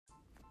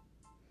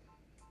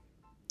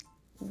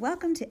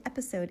Welcome to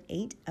episode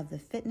 8 of the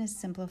Fitness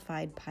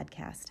Simplified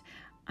podcast.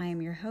 I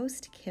am your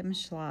host, Kim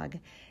Schlag.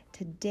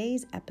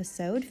 Today's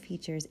episode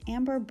features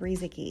Amber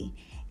Brueseke.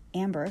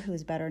 Amber, who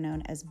is better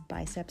known as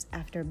Biceps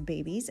After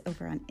Babies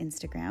over on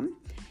Instagram,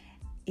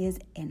 is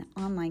an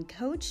online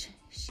coach.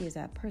 She is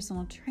a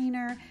personal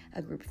trainer,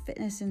 a group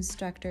fitness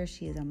instructor.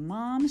 She is a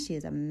mom. She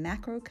is a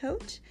macro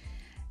coach.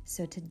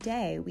 So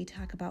today we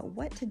talk about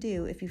what to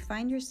do if you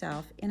find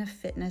yourself in a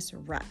fitness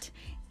rut.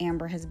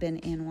 Amber has been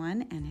in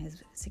one and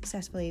has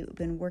successfully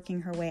been working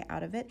her way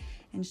out of it.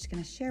 And she's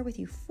going to share with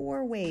you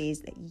 4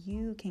 ways that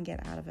you can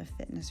get out of a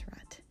fitness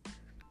rut.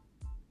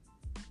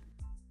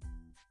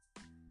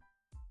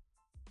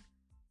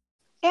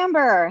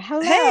 Amber,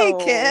 hello. Hey,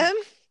 Kim.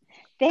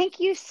 Thank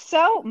you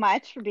so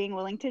much for being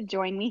willing to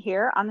join me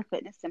here on the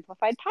Fitness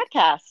Simplified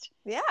podcast.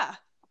 Yeah.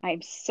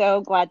 I'm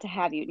so glad to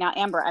have you. Now,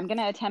 Amber, I'm going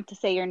to attempt to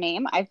say your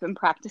name. I've been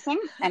practicing,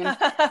 and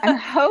I'm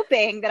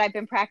hoping that I've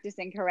been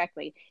practicing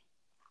correctly.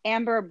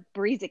 Amber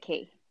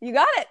Brueseke. You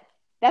got it.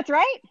 That's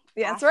right?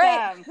 Yeah, that's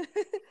Awesome.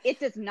 right. It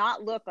does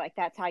not look like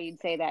that's how you'd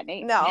say that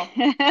name. No.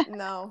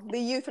 The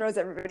U throws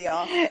everybody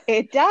off.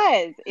 It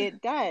does.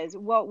 It does.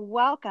 Well,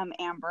 welcome,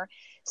 Amber.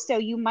 So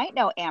you might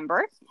know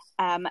Amber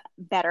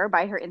better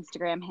by her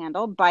Instagram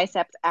handle,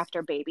 Biceps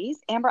After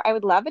Babies. Amber, I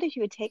would love it if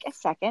you would take a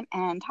second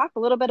and talk a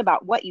little bit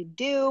about what you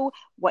do,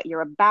 what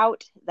you're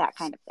about, that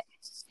kind of thing.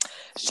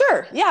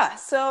 Sure. Yeah.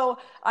 So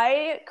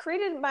I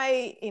created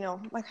my,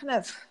 my kind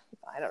of,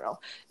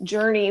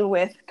 journey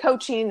with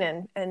coaching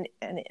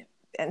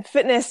and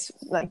fitness,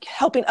 like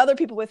helping other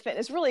people with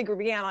fitness, really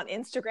began on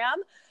Instagram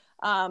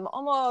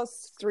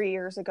almost 3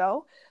 years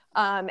ago.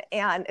 And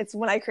it's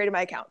when I created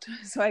my account.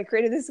 So I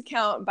created this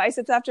account,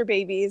 Biceps After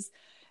Babies.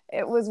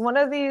 It was one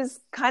of these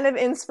kind of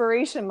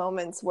inspiration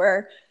moments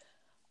where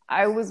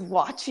I was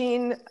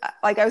watching,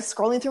 I was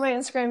scrolling through my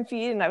Instagram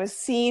feed and I was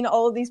seeing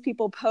all of these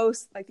people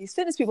post, like these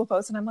fitness people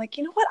post. And I'm like,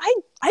 you know what?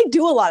 I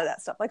do a lot of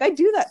that stuff. Like I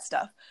do that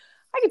stuff.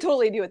 I could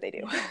totally do what they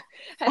do.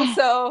 And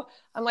so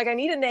I'm like, I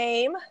need a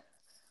name.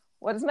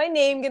 What is my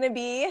name going to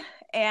be?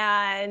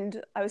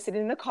 And I was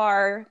sitting in the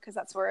car because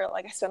that's where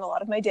I spend a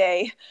lot of my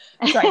day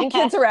driving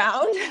kids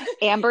around.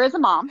 Amber is a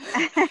mom.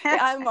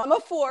 I'm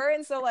a 4.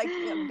 And so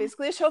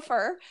basically a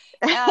chauffeur.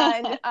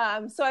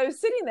 And so I was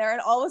sitting there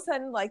and all of a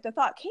sudden the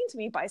thought came to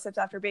me, Biceps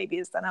After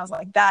Babies. And I was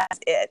like, that's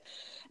it.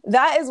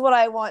 That is what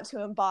I want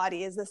to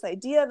embody, is this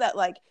idea that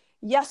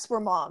yes, we're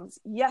moms.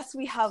 Yes,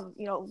 we have,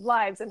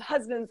 lives and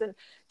husbands and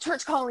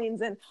church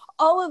callings and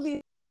all of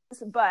these.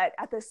 But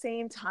at the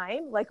same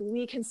time,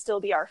 we can still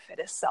be our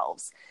fittest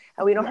selves.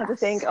 And we don't have to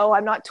think, oh,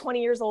 I'm not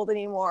 20 years old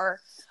anymore.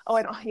 Oh,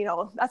 I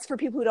don't, that's for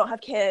people who don't have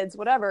kids,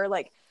 whatever.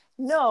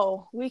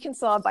 No, we can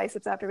still have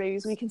Biceps After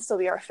Babies. We can still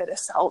be our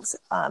fittest selves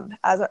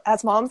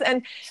as moms.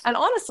 And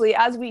honestly,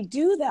 as we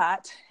do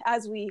that,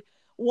 as we,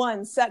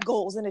 set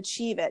goals and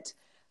achieve it,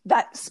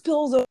 that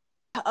spills over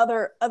to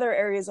other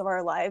areas of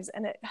our lives.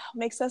 And it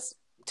makes us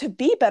to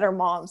be better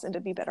moms and to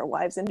be better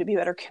wives and to be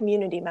better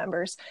community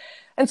members.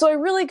 And so I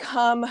really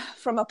come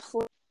from a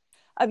place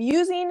of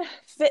using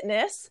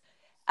fitness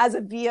as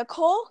a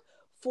vehicle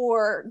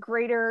for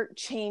greater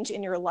change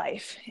in your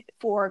life,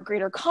 for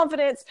greater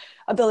confidence,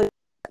 ability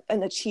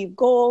and achieve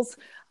goals,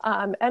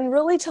 and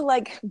really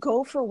to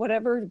go for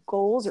whatever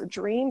goals or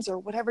dreams or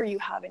whatever you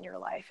have in your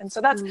life. And so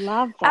that's,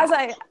 as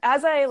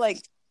I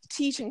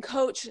teach and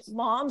coach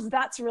moms,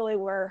 that's really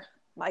where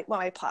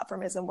my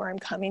platform is and where I'm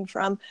coming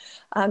from,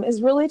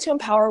 is really to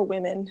empower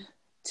women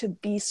to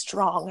be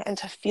strong and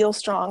to feel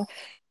strong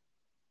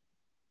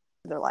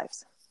in their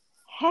lives.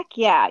 Heck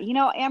yeah.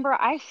 Amber,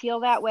 I feel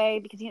that way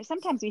because,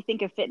 sometimes we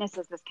think of fitness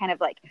as this kind of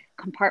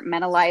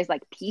compartmentalized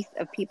piece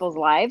of people's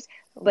lives,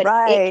 but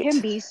It can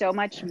be so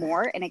much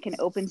more, and it can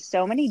open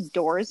so many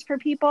doors for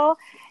people,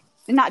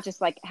 not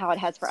just how it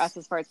has for us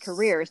as far as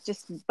careers,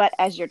 but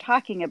as you're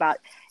talking about,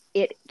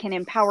 it can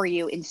empower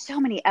you in so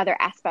many other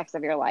aspects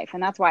of your life.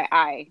 And that's why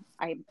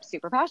I'm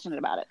super passionate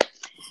about it.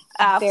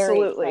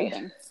 Absolutely.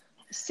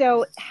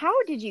 So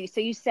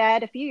so you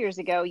said a few years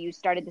ago, you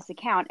started this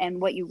account,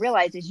 and what you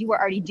realized is you were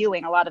already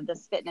doing a lot of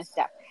this fitness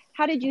stuff.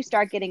 How did you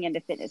start getting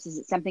into fitness? Is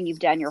it something you've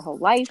done your whole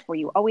life? Were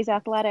you always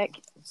athletic?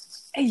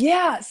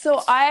 Yeah.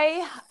 So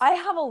I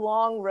have a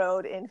long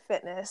road in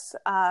fitness.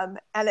 And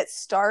it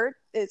started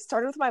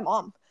with my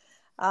mom.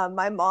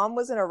 My mom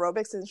was an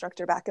aerobics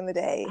instructor back in the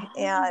day. Oh.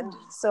 And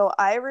so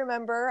I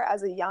remember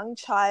as a young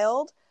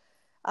child,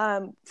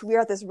 we were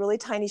at this really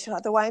tiny show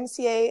at the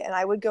YMCA, and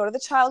I would go to the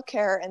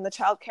childcare, and the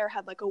childcare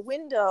had a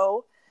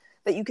window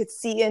that you could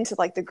see into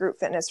the group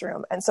fitness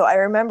room. And so I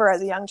remember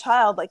as a young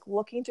child,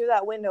 looking through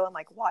that window and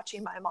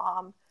watching my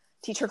mom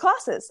teach her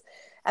classes.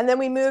 And then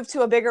we moved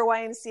to a bigger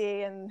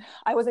YMCA, and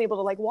I wasn't able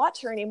to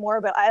watch her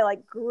anymore, but I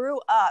grew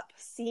up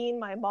seeing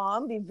my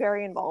mom be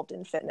very involved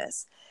in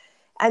fitness.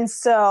 And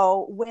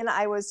so when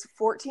I was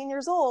 14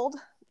 years old,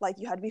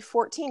 you had to be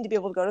 14 to be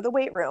able to go to the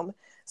weight room.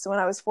 So when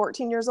I was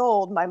 14 years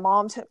old, my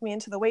mom took me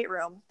into the weight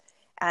room,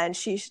 and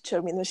she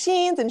showed me the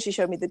machines, and she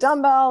showed me the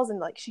dumbbells,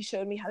 and she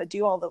showed me how to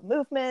do all the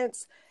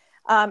movements.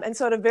 And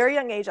so at a very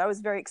young age, I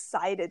was very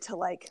excited to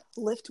like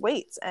lift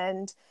weights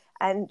and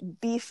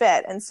be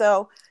fit. And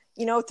so,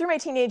 you know, through my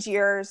teenage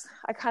years,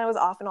 I kind of was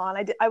off and on.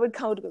 I would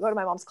go to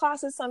my mom's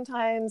classes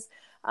sometimes.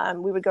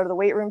 We would go to the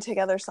weight room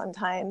together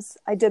sometimes.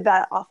 I did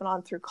that off and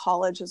on through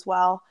college as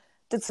well.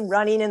 Did some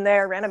running in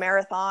there, ran a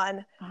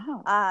marathon.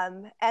 Oh.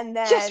 And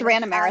then just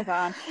ran a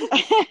marathon.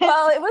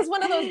 Well, it was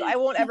one of those, I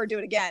won't ever do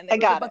it again. It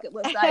was a bucket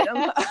list item.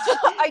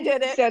 I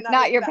did it. So it's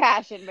not your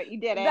passion, but you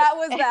did it. That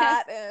was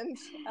that. And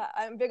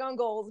I'm big on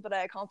goals, but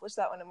I accomplished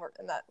that one, and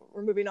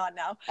we're moving on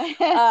now.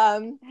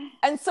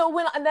 And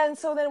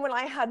so then when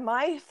I had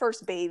my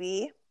first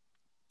baby,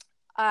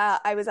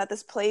 I was at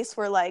this place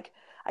where like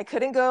I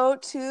couldn't go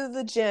to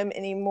the gym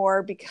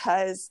anymore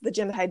because the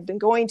gym I had been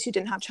going to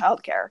didn't have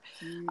childcare.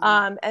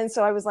 And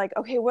so I was like,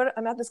 okay,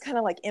 I'm at this kind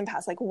of like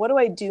impasse. Like, what do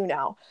I do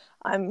now?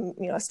 I'm,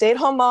 you know, a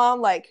stay-at-home mom.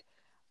 Like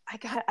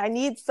I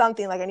need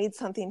something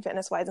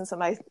fitness wise. And so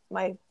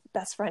my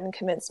best friend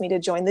convinced me to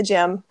join the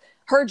gym,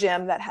 her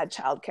gym that had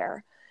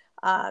childcare.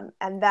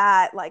 And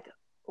that like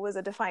was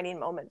a defining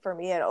moment for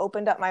me. It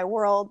opened up my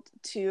world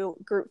to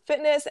group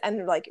fitness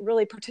and like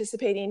really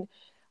participating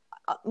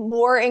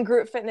more in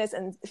group fitness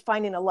and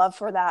finding a love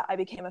for that. I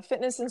became a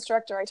fitness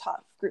instructor. I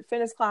taught group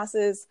fitness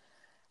classes.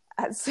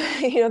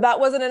 You know, that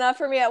wasn't enough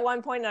for me at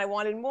one point, and I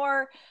wanted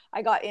more.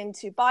 I got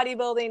into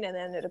bodybuilding and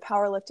then into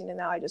powerlifting, and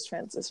now I just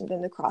transitioned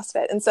into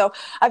CrossFit. And so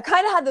I've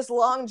kind of had this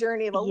long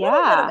journey of a little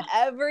bit of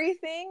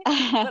everything.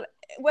 But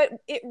what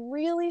it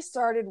really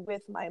started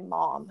with my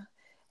mom.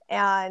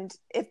 And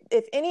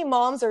if any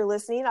moms are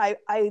listening, I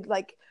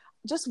like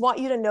just want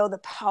you to know the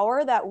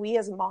power that we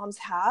as moms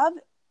have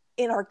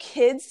in our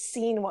kids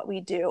seeing what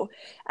we do.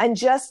 And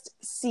just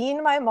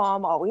seeing my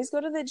mom always go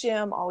to the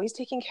gym, always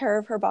taking care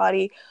of her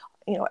body,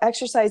 you know,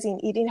 exercising,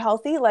 eating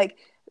healthy, like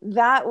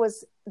that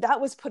was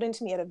put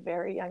into me at a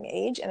very young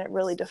age, and it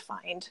really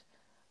defined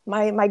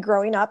my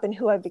growing up and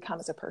who I've become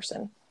as a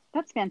person.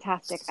 That's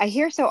fantastic. I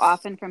hear so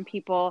often from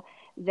people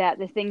that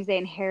the things they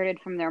inherited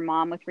from their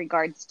mom with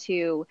regards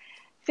to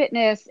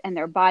fitness and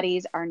their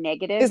bodies are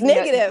negative. It's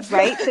negative,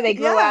 right? So they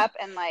grew up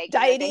and like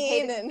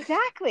dieting and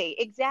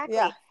exactly.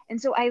 Yeah.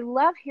 And so I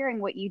love hearing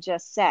what you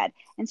just said.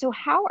 And so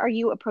how are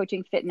you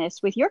approaching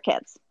fitness with your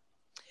kids?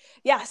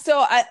 Yeah.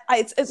 So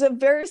it's a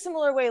very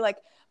similar way. Like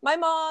my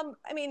mom,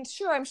 I mean,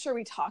 sure, I'm sure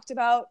we talked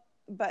about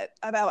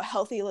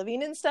healthy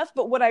living and stuff,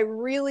 but what I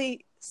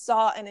really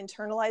saw and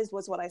internalized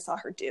was what I saw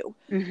her do,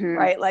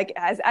 right? Like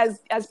as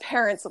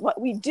parents, what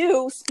we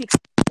do speaks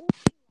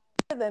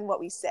more than what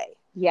we say.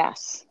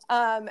 Yes.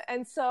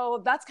 And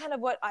so that's kind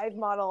of what I've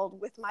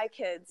modeled with my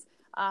kids.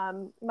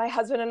 My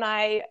husband and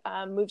I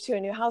moved to a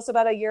new house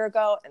about a year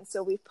ago. And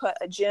so we've put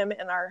a gym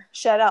in our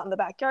shed out in the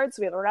backyard.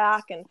 So we have a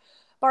rack and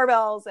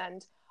barbells,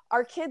 and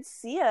our kids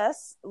see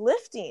us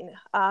lifting.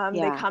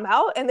 They come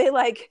out and they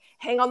like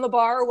hang on the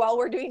bar while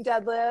we're doing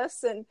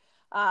deadlifts and,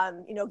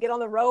 you know, get on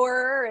the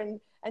rower and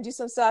do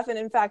some stuff. And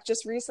in fact,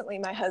 just recently,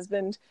 my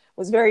husband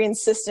was very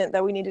insistent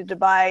that we needed to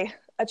buy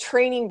a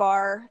training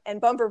bar and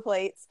bumper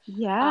plates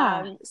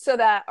so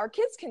that our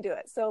kids can do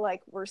it. So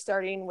like we're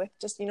starting with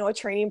just, you know, a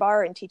training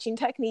bar and teaching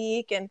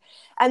technique,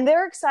 and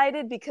they're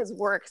excited because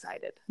we're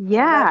excited.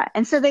 Yeah.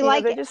 And so they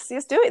like they just see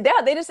us do it.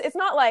 Yeah. It's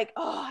not like,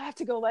 oh, I have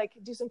to go like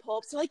do some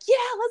pull-ups. They're like,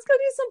 yeah, let's go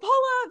do some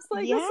pull-ups.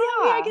 Like, let's see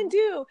how many I can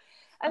do.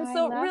 And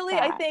so really,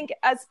 I think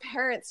as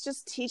parents,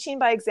 just teaching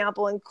by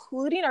example,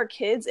 including our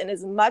kids in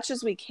as much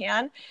as we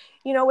can,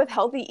 you know, with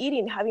healthy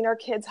eating, having our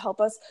kids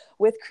help us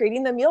with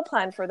creating the meal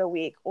plan for the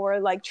week, or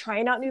like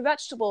trying out new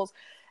vegetables.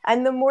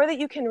 And the more that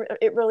you can,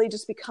 it really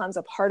just becomes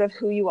a part of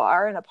who you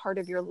are and a part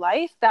of your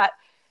life, that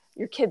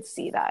your kids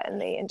see that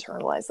and they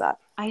internalize that.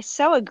 I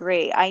so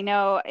agree. I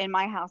know in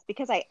my house,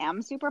 because I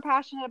am super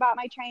passionate about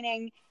my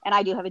training, and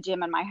I do have a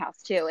gym in my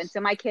house too. And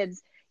so my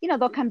kids, you know,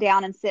 they'll come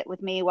down and sit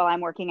with me while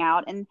I'm working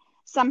out, and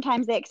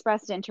sometimes they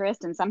express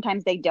interest and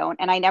sometimes they don't.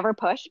 And I never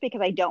push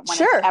because I don't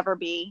want it to ever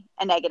be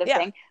a negative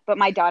thing. But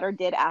my daughter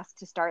did ask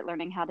to start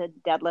learning how to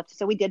deadlift.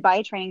 So we did buy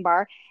a training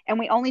bar, and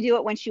we only do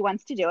it when she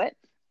wants to do it.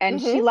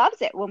 And she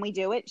loves it. When we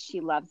do it,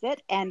 she loves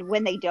it. And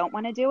when they don't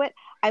want to do it,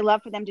 I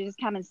love for them to just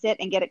come and sit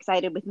and get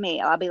excited with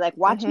me. I'll be like,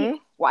 watch me,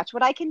 watch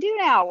what I can do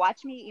now.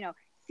 Watch me, you know,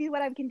 see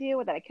what I can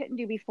do that I couldn't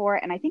do before.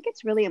 And I think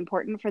it's really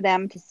important for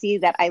them to see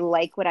that I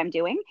like what I'm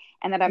doing,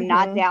 and that I'm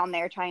not down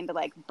there trying to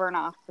like burn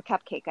off the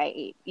cupcake I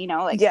eat, you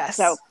know, like,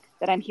 so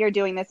that I'm here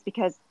doing this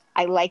because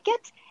I like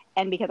it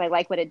and because I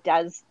like what it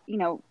does, you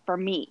know, for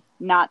me,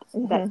 not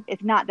that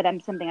it's not that I'm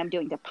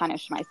doing to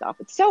punish myself.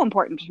 It's so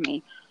important to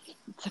me.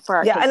 For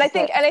our kids and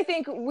I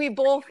think we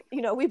both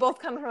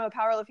come from a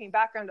powerlifting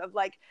background of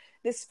like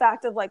this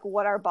fact of like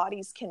what our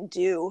bodies can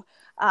do,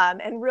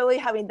 and really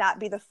having that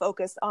be the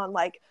focus on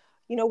like,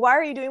 you know, why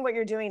are you doing what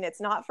you're doing? It's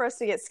not for us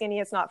to get skinny.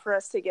 It's not for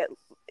us to get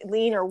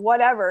lean or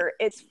whatever.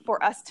 It's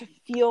for us to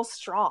feel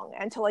strong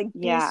and to like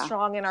be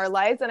strong in our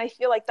lives. And I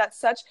feel like that's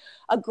such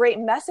a great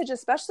message,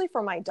 especially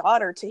for my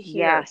daughter to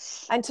hear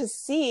and to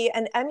see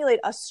and emulate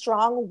a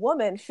strong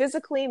woman,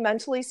 physically,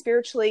 mentally,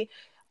 spiritually,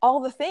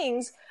 all the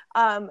things.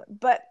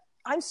 But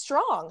I'm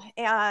strong.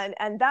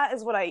 And that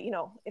is what I,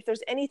 if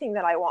there's anything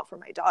that I want for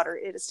my daughter,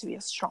 it is to be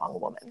a strong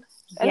woman.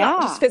 And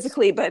not just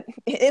physically, but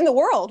in the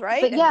world,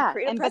 right?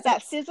 But but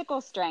that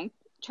physical strength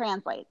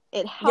translates.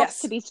 It helps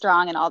to be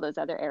strong in all those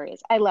other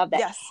areas. I love that.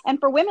 Yes. And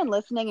for women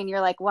listening and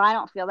you're like, well, I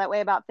don't feel that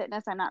way about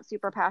fitness, I'm not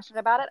super passionate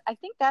about it, I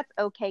think that's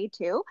okay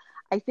too.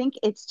 I think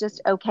it's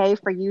just okay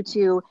for you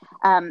to,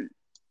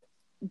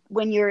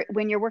 when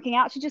you're working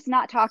out, to just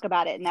not talk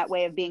about it in that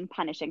way of being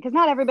punishing, because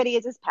not everybody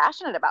is as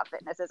passionate about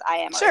fitness as I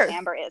am or as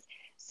Amber is.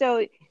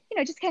 So,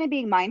 just kind of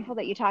being mindful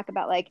that you talk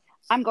about, like,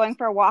 I'm going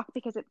for a walk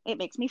because it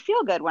makes me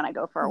feel good when I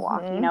go for a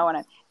walk, and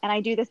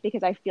I do this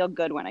because I feel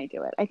good when I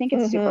do it. I think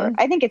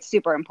it's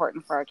super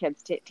important for our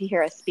kids to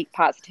hear us speak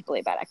positively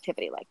about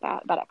activity like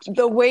that, about exercise.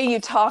 The way you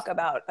talk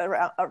about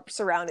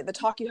the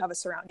talk you have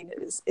surrounding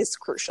it is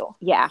crucial.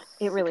 Yeah,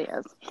 it really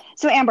is.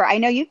 So Amber, I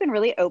know you've been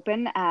really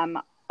open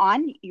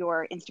on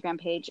your Instagram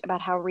page about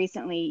how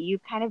recently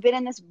you've kind of been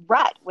in this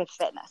rut with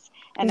fitness.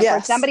 And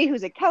for somebody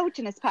who's a coach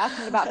and is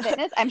passionate about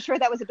fitness, I'm sure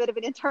that was a bit of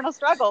an internal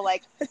struggle.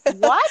 Like,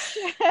 what?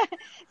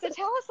 So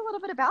tell us a little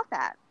bit about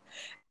that.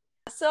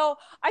 So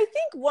I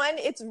think, one,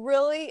 it's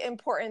really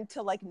important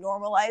to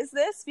normalize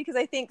this, because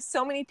I think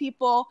so many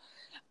people,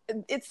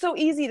 it's so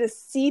easy to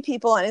see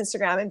people on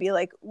Instagram and be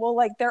like, well,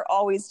 they're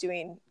always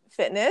doing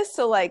fitness.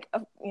 So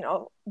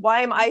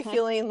why am I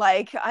feeling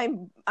like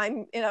I'm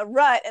in a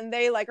rut and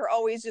they are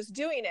always just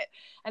doing it?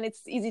 And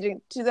it's easy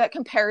to do that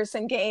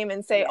comparison game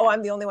and say, oh,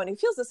 I'm the only one who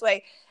feels this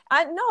way.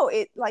 And no,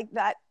 it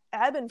that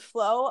ebb and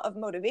flow of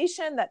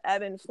motivation, that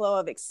ebb and flow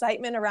of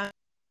excitement around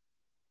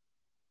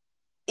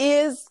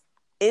is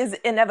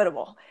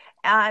inevitable.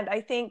 And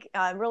I think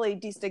really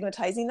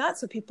destigmatizing that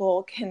so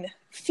people can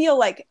feel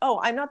like, oh,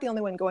 I'm not the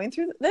only one going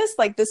through this.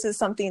 This is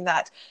something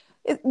that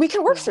we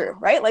can work through,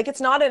 right?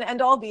 It's not an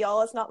end all be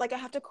all. It's not like I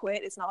have to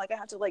quit. It's not like I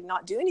have to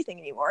not do anything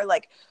anymore.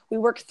 We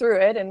work through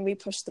it and we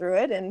push through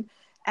it,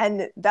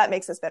 and that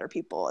makes us better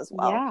people as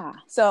well. Yeah.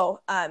 So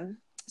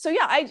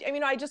yeah,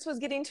 I just was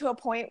getting to a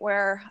point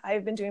where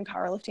I've been doing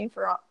powerlifting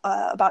for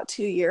about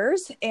 2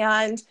 years,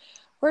 and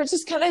we're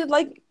just kind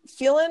of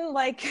feeling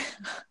like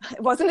I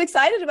wasn't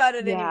excited about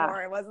it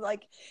anymore. I was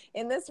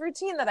in this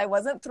routine that I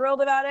wasn't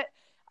thrilled about it.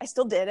 I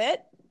still did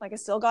it. I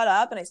still got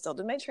up and I still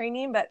did my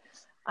training, but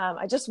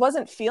I just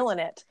wasn't feeling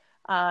it.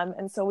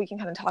 And so we can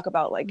kind of talk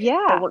about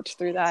I worked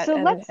through that. So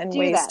let's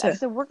do that.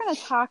 So we're going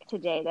to talk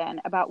today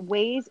then about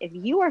ways, if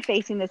you are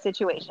facing this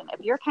situation, if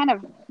you're kind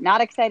of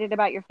not excited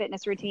about your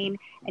fitness routine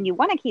and you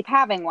want to keep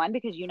having one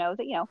because you know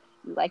that, you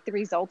like the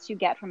results you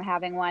get from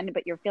having one,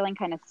 but you're feeling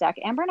kind of stuck.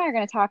 Amber and I are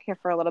going to talk here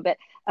for a little bit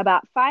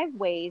about 5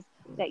 ways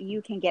that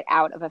you can get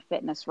out of a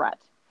fitness rut.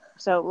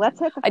 So let's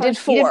hit the first. I did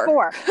 4. You did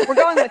 4. We're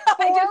going with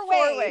 4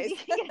 ways you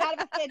can get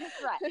out of a fitness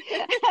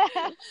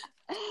rut.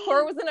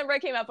 4 was the number I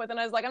came up with, and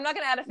I was like, I'm not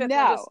going to add a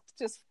 5th one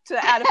just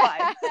to add a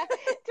 5.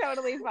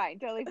 Totally fine.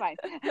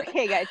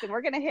 Okay, guys, so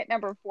we're going to hit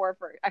number 1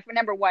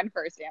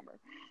 first, Amber.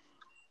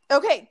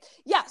 Okay,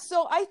 yeah.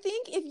 So I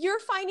think if you're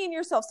finding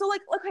yourself,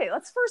 okay,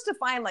 let's first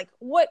define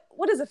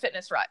what is a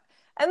fitness rut,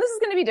 and this is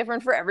going to be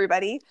different for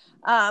everybody.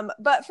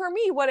 But for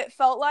me, what it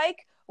felt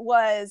like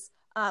was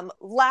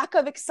lack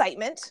of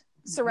excitement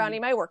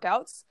surrounding my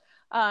workouts.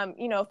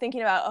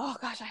 Thinking about, oh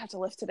gosh, I have to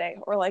lift today,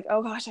 or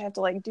oh gosh, I have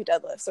to do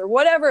deadlifts, or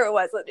whatever it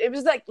was. It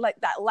was like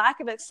that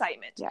lack of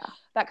excitement,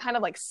 that kind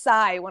of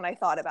sigh when I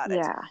thought about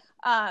it.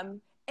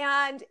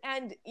 And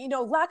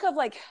lack of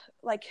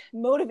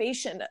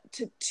motivation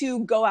to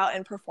go out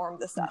and perform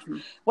this stuff,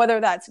 whether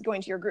that's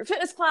going to your group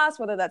fitness class,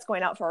 whether that's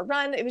going out for a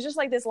run. It was just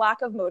this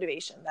lack of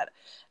motivation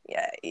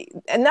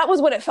and that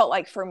was what it felt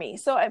like for me.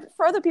 So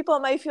for other people,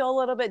 it might feel a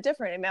little bit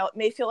different. It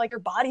may feel like your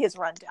body is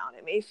run down.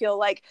 It may feel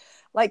like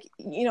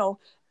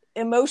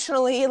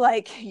emotionally,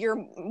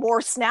 you're more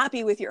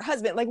snappy with your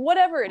husband,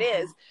 whatever it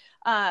is.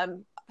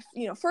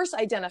 First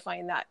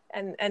identifying that.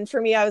 And for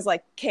me, I was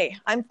like, okay,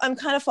 I'm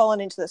kind of falling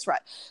into this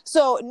rut.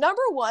 So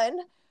number 1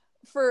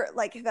 for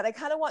that I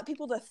kind of want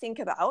people to think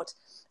about,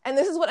 and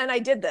this is what, and I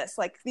did this,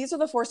 these are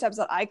the 4 steps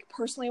that I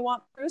personally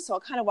walk through. So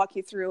I'll kind of walk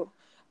you through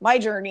my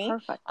journey,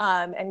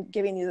 and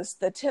giving you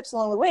the tips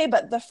along the way.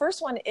 But the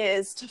first one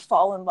is to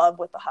fall in love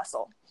with the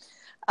hustle.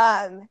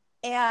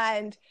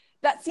 And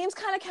that seems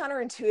kind of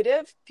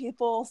counterintuitive.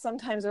 People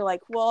sometimes are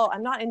like, well,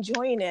 I'm not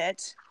enjoying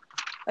it.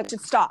 I should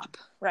stop,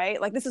 right?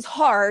 This is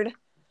hard.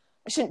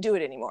 I shouldn't do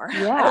it anymore.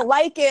 Yeah. I don't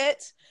like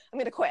it. I'm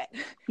going to quit.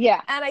 Yeah.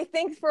 And I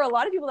think for a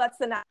lot of people, that's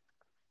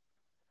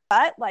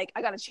but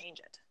I got to change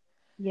it.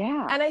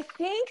 Yeah. And I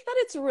think that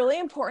it's really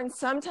important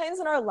sometimes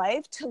in our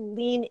life to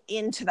lean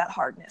into that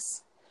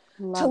hardness,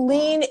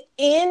 lean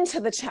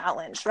into the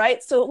challenge,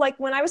 right? So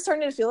when I was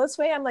starting to feel this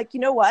way, I'm like, you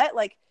know what?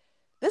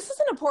 This is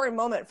an important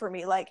moment for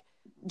me.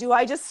 Do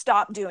I just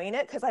stop doing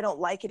it because I don't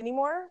like it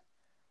anymore?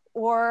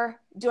 Or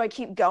do I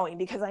keep going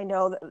because I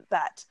know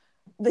that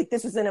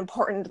this is an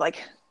important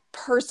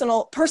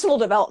personal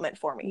development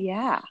for me?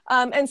 Yeah.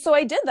 And so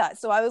I did that.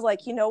 So I was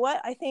like, you know what?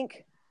 I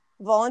think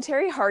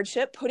voluntary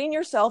hardship, putting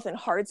yourself in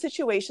hard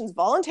situations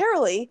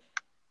voluntarily,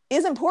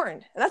 is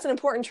important. And that's an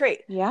important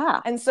trait. Yeah.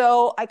 And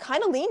so I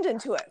kind of leaned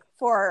into it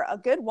for a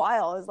good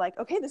while is like,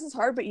 okay, this is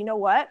hard, but you know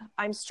what?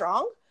 I'm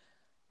strong.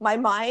 My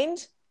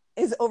mind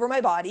is over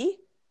my body,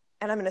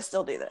 and I'm going to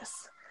still do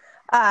this.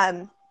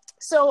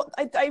 So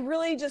I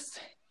really just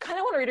kind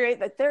of want to reiterate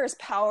that there is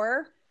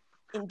power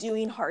in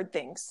doing hard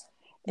things,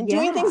 in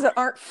doing things that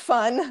aren't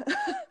fun,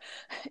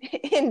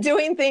 in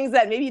doing things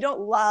that maybe you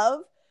don't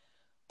love,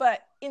 but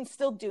in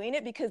still doing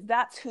it because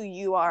that's who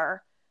you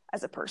are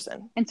as a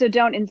person. And so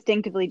don't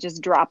instinctively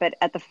just drop it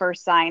at the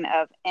first sign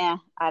of,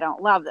 I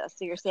don't love this.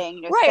 So you're saying,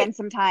 you know,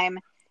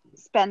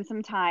 spend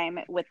some time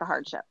with the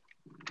hardship.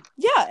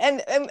 Yeah.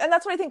 And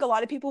that's what I think a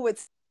lot of people would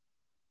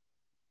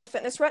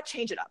fitness rut,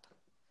 change it up.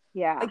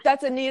 Yeah. Like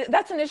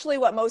that's initially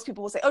what most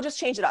people will say. Oh, just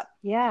change it up.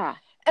 Yeah.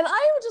 And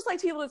I would just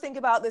like people to think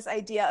about this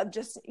idea of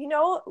just, you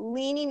know,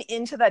 leaning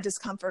into that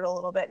discomfort a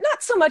little bit.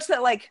 Not so much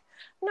that like,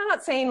 I'm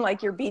not saying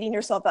like you're beating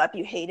yourself up,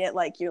 you hate it,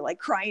 like you're like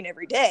crying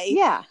every day.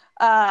 Yeah.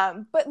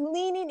 But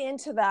leaning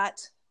into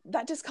that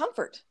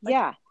discomfort. Like,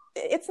 yeah.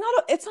 It's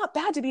not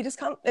bad to be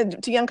to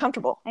be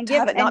uncomfortable, and to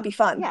have it not be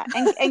fun. Yeah.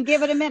 And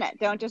give it a minute.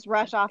 Don't just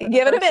rush off.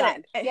 Give it a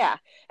minute. Yeah.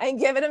 And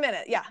give it a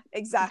minute. Yeah,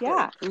 exactly.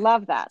 Yeah.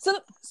 Love that. So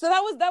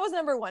that was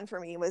number one for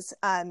me was,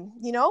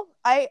 you know,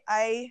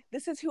 I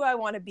this is who I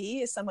want to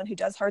be, is someone who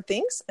does hard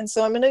things. And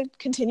so I'm going to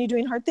continue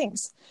doing hard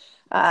things.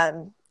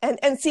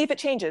 And see if it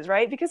changes,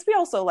 right? Because we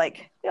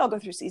all go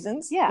through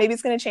seasons. Yeah. Maybe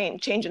it's going to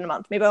change in a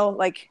month. Maybe I'll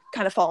like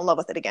kind of fall in love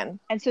with it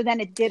again. And so then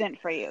it didn't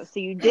for you. So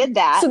you did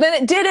that. So then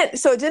it didn't.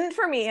 So it didn't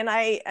for me. And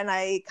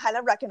I kind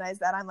of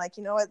recognized that. I'm like,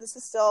 you know what, this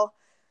is still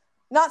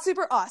not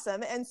super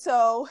awesome. And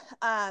so,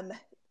 I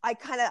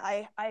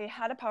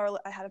had a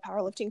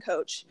powerlifting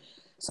coach.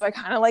 So I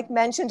kind of like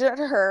mentioned it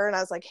to her, and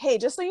I was like, hey,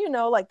 just so you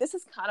know, like, this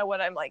is kind of what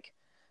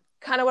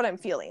I'm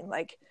feeling,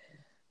 like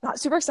not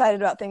super excited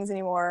about things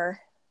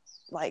anymore.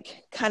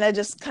 Like kind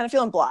of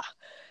feeling blah.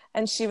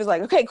 And she was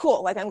like, okay,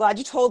 cool. Like, I'm glad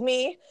you told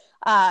me.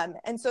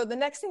 And so the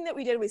next thing that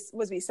we did was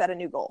we set a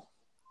new goal.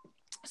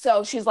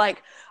 So she's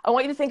like, I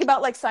want you to think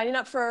about like signing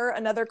up for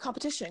another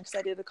competition. Cause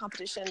I did a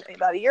competition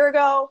about a year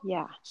ago.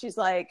 Yeah. She's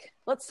like,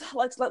 let's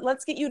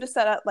get you to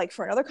set up like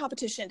for another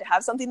competition, to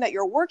have something that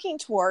you're working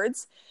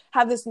towards,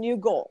 have this new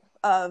goal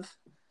of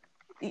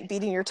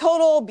beating your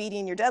total,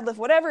 beating your deadlift,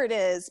 whatever it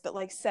is, but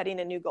like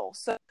setting a new goal.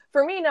 So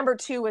for me, number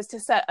 2 was to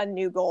set a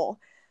new goal.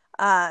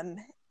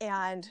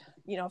 And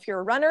you know, if you're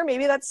a runner,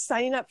 maybe that's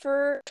signing up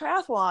for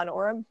triathlon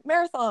or a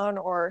marathon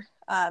or,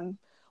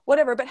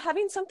 whatever, but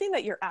having something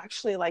that you're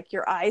actually like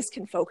your eyes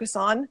can focus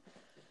on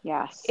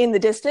in the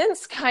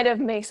distance kind of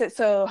makes it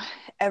so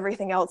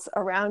everything else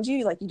around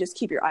you, like you just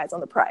keep your eyes on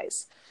the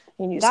prize.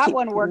 And you just that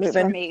one works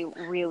moving. For me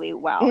really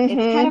well. Mm-hmm.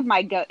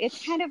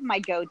 It's kind of my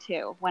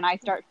go-to when I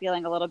start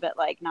feeling a little bit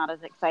like not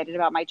as excited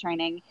about my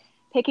training.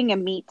 Picking a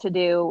meet to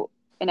do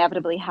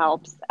inevitably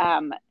helps.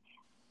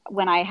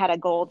 When I had a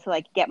goal to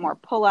like get more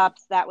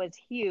pull-ups, that was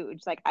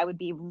huge. Like I would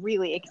be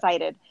really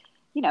excited,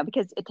 you know,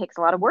 because it takes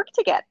a lot of work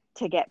to get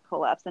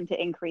pull-ups and to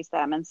increase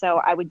them. And so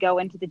I would go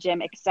into the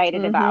gym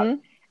excited about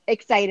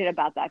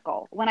that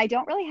goal. When I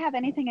don't really have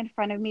anything in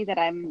front of me that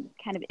I'm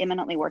kind of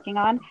imminently working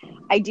on,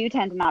 I do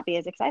tend to not be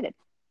as excited,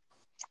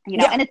 you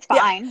know, and it's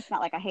fine. It's not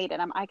like I hate it.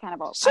 I kind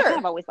of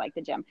always like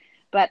the gym,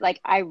 but like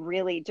I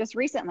really just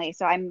recently,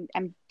 so I'm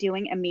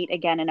doing a meet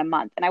again in a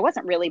month, and I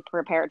wasn't really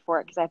prepared for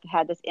it because I've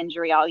had this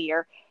injury all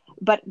year.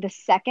 But the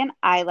second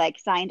I like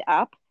signed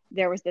up,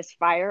 there was this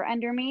fire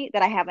under me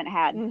that I haven't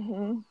had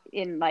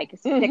in like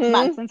 6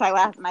 months since my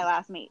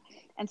last meet.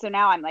 And so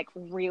now I'm like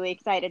really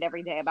excited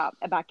every day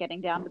about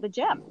getting down to the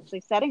gym. So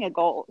setting a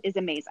goal is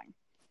amazing.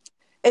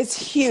 It's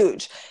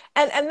huge.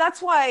 And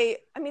that's why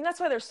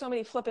there's so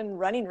many flipping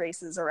running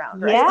races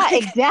around, right? Yeah,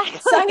 like, exactly.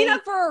 Signing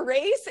up for a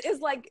race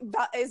is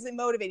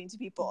motivating to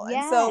people.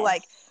 Yes. And so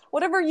like,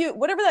 whatever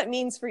that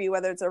means for you,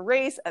 whether it's a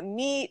race, a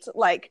meet,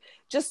 like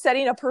just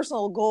setting a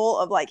personal goal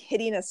of like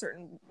hitting a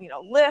certain, you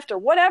know, lift or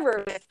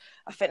whatever, with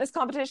a fitness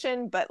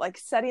competition, but like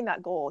setting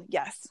that goal,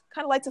 yes,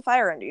 kind of lights a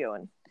fire under you.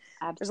 And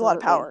Absolutely. There's a lot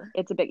of power.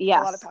 It's a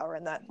lot of power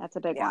in that. That's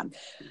a big one.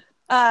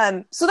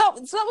 So that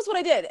was what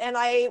I did. And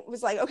I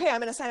was like, okay, I'm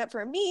going to sign up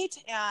for a meet.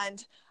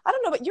 And I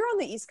don't know, but you're on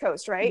the East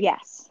Coast, right?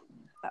 Yes.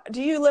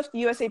 Do you lift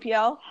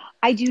USAPL?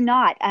 I do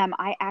not.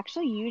 I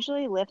actually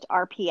usually lift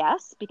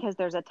RPS because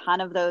there's a ton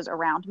of those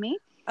around me.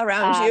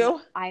 Around you?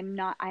 I'm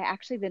not.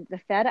 The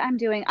Fed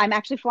I'm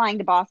actually flying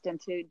to Boston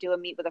to do a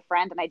meet with a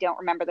friend, and I don't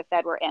remember the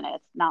Fed we're in.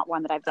 It's not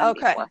one that I've done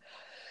before.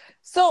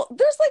 So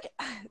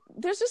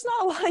there's just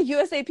not a lot of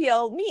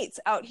USAPL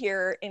meets out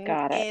here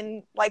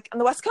in like on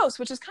the West Coast,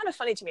 which is kind of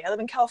funny to me. I live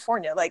in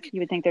California. Like you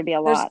would think there'd be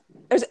a lot.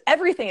 There's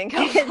everything in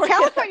California.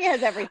 California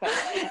has everything,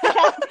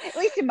 at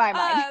least in my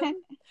mind.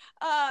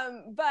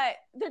 But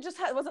there just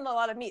wasn't a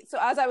lot of meets. So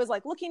as I was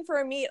like looking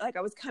for a meet, like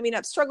I was coming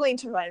up struggling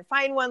to try and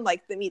find one.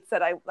 Like the meets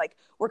that I like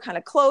were kind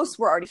of close,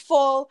 were already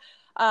full.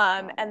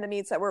 And the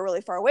meets that were really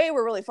far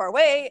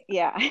away.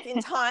 Yeah. In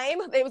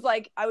time. It was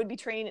like, I would be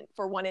training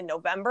for one in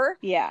November.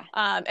 Yeah.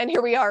 And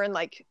here we are in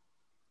like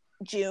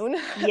June.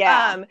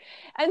 Yeah.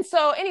 And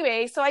so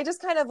anyway, so I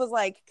just kind of was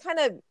like,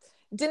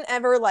 didn't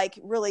ever like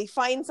really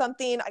find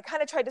something. I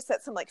kind of tried to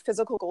set some like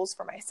physical goals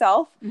for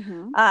myself.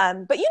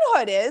 Mm-hmm. But you know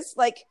how it is,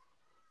 like,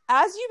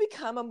 as you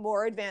become a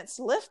more advanced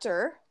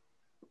lifter,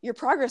 your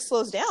progress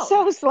slows down.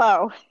 So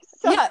slow.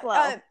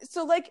 Slow.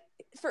 So like,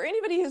 for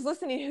anybody who's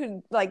listening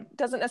who like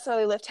doesn't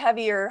necessarily lift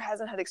heavy or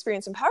hasn't had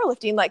experience in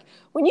powerlifting, like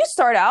when you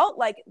start out,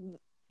 like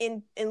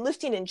in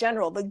lifting in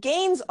general, the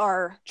gains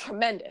are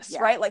tremendous,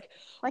 right? Like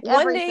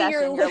one day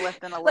you're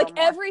lifting a little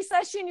more. Every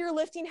session you're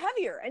lifting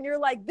heavier, and you're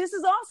like, this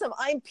is awesome.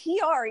 I'm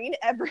PRing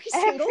every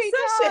single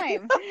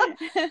session.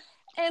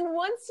 And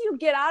once you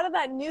get out of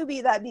that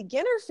newbie, that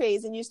beginner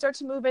phase, and you start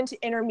to move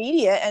into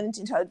intermediate and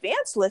into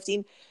advanced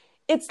lifting,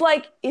 it's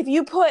like if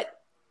you put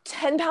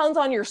 10 pounds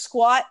on your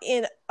squat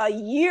in a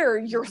year,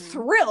 you're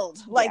thrilled.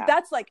 Like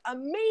that's like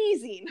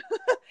amazing.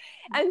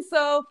 And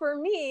so for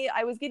me,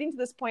 I was getting to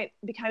this point,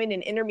 becoming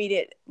an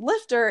intermediate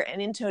lifter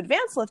and into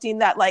advanced lifting,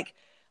 that like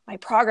my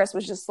progress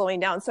was just slowing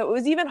down. So it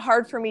was even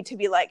hard for me to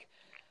be like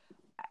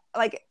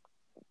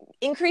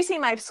increasing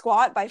my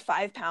squat by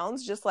 5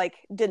 pounds, just like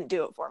didn't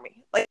do it for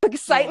me. Like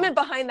excitement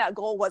behind that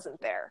goal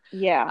wasn't there.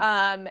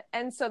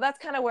 And so that's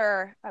kind of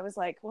where I was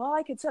like, well,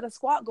 I could set a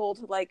squat goal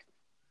to like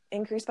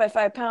increase by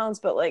 5 pounds,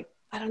 but like,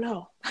 I don't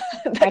know.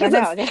 It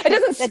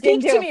doesn't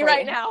speak to me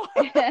right now.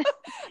 That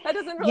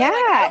doesn't really,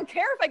 I don't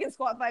care if I can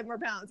squat 5 more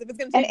pounds, if it's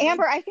going to take And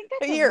Amber, I think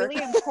that's a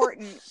really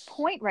important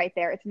point right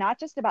there. It's not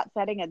just about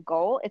setting a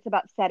goal. It's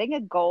about setting a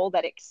goal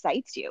that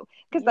excites you.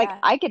 Because like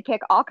I could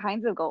pick all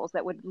kinds of goals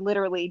that would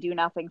literally do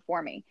nothing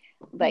for me.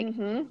 Like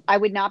I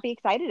would not be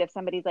excited if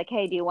somebody's like,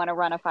 hey, do you want to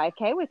run a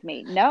 5K with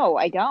me? No,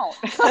 I don't.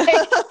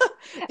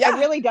 I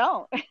really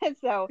don't.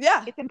 So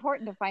it's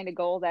important to find a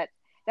goal that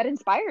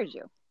inspires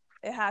you.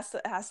 It has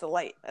to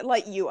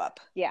light you up.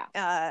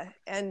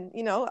 And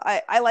you know,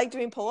 I like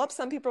doing pull-ups.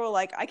 Some people are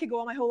like, I could go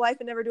all my whole life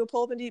and never do a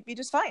pull-up and be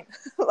just fine.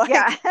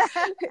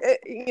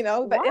 You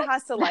know, but it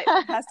has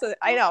to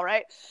I know,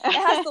 right? It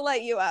has to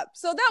light you up.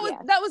 So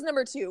that was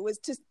number 2,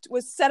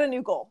 was set a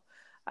new goal.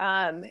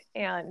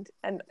 And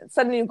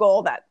set a new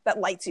goal that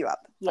lights you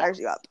up, fires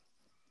you up.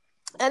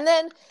 And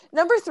then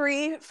number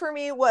 3 for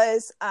me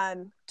was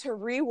to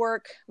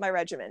rework my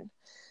regimen.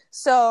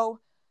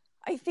 So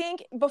I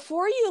think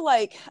before you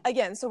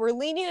so we're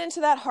leaning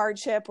into that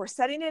hardship, we're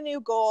setting a new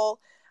goal.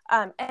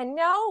 And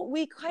now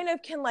we kind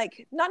of can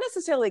not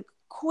necessarily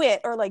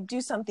quit or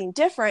do something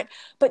different,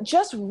 but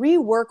just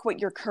rework what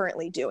you're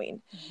currently doing.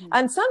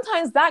 And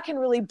sometimes that can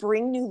really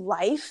bring new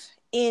life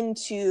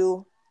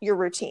into your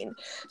routine.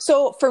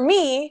 So for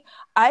me,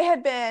 I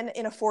had been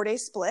in a 4-day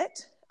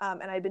split.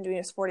 And I'd been doing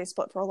a 4-day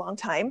split for a long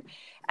time.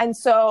 And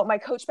so my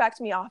coach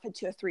backed me off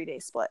into a 3-day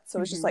split. So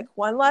it was just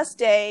one less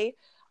day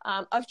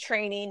of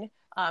training,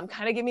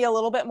 kind of give me a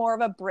little bit more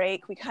of a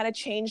break. We kind of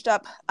changed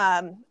up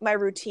my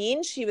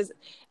routine. She was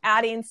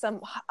adding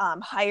some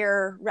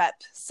higher rep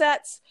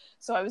sets.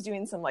 So I was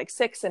doing some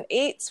 6 and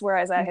 8s,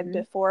 whereas I had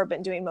before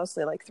been doing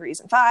mostly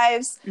 3s and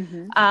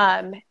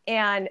 5s.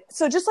 And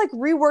so just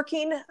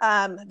reworking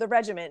the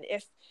regimen.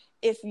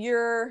 If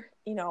you're,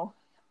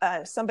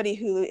 somebody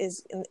who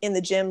is in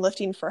the gym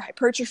lifting for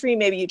hypertrophy,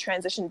 maybe you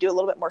transition to do a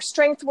little bit more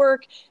strength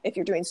work. If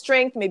you're doing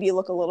strength, maybe you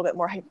look a little bit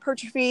more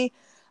hypertrophy.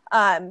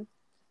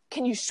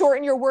 Can you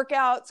shorten your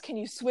workouts? Can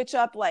you switch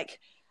up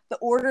the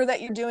order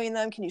that you're doing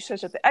them? Can you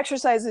switch up the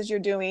exercises you're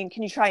doing?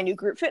 Can you try a new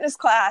group fitness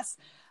class?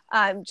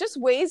 Just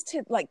ways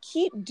to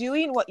keep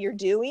doing what you're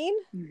doing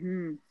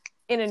in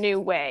a new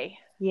way.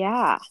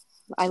 Yeah.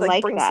 I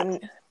like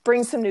that.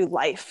 Bring some new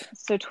life.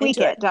 So tweak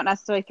it. Don't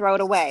necessarily throw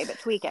it away, but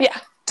tweak it. Yeah.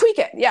 Tweak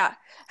it. Yeah.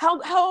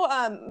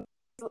 How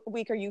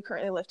week are you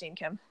currently lifting,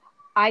 Kim?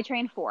 I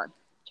train 4.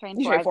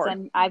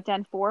 I've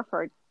done 4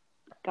 for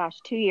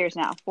 2 years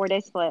now. 4-day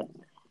split.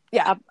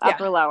 Yeah.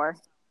 Upper lower.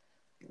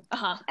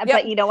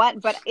 But you know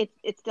what? But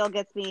it still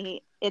gets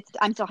me.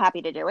 I'm still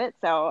happy to do it.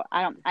 So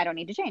I don't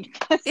need to change.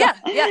 So,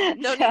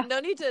 No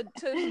need to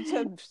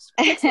fix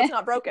what's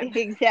not broken.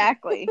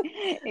 Exactly.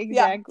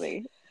 Yeah.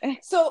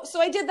 So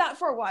I did that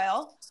for a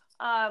while.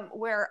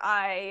 Where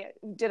I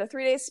did a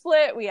 3-day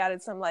split. We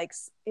added some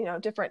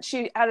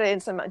she added in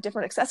some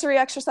different accessory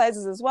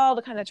exercises as well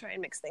to kind of try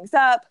and mix things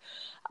up.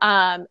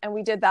 And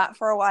we did that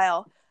for a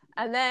while.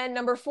 And then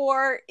number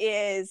 4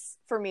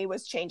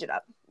 was change it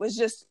up. Was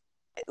just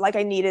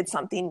I needed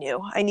something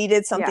new. I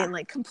needed something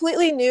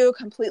completely new,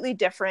 completely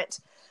different.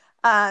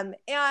 And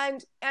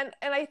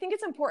I think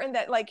it's important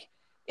that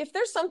if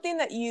there's something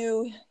that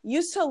you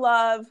used to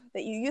love,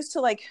 that you used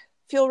to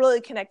feel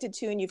really connected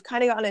to, and you've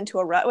kind of gotten into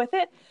a rut with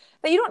it,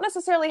 that you don't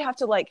necessarily have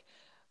to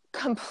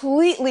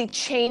completely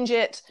change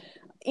it,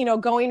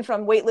 going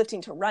from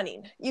weightlifting to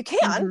running. You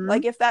can,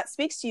 if that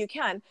speaks to you,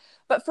 can.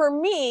 But for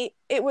me,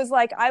 it was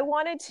I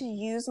wanted to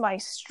use my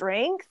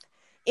strength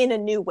in a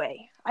new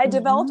way. I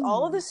developed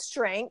all of this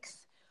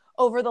strength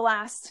over the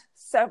last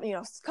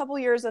couple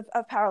years of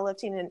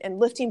powerlifting and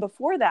lifting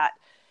before that.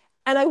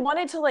 And I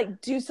wanted to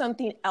do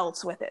something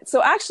else with it.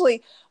 So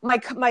actually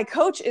my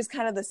coach is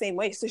kind of the same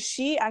way. So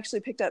she actually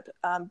picked up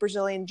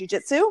Brazilian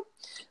jiu-jitsu.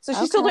 So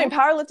she's still doing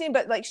powerlifting,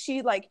 but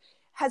she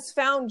has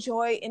found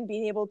joy in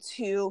being able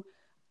to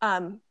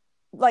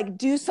like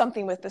do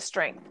something with the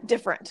strength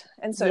different.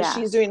 And so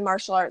she's doing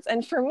martial arts.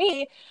 And for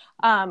me,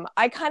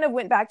 I kind of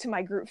went back to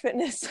my group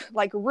fitness,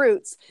 like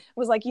roots,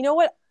 was like, you know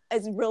what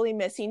is really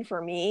missing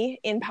for me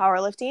in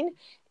powerlifting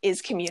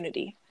is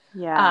community.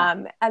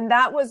 Yeah. And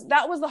that was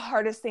the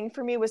hardest thing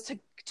for me, was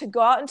to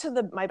go out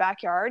into my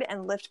backyard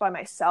and lift by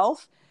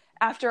myself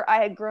after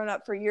I had grown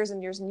up for years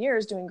and years and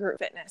years doing group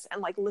fitness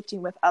and like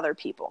lifting with other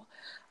people.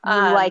 You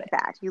like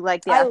that. You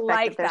like the aspect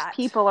that there's that.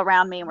 people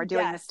around me and we're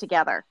doing this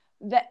together.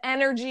 The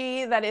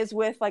energy that is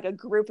with like a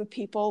group of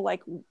people,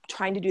 like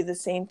trying to do the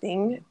same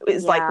thing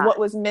is like what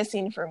was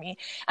missing for me.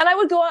 And I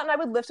would go out and I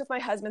would lift with my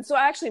husband. So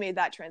I actually made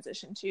that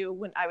transition too.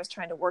 When I was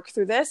trying to work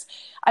through this,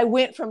 I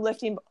went from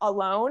lifting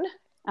alone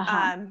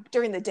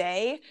during the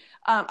day.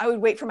 I would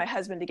wait for my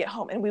husband to get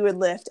home and we would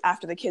lift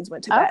after the kids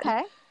went to bed.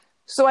 Okay.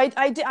 So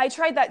I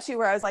tried that too,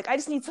 where I was like, I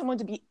just need someone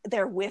to be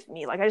there with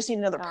me. Like I just need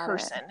another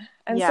person.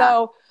 And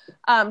so,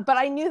 but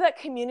I knew that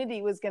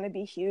community was going to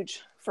be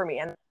huge for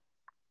me.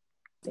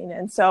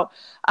 And so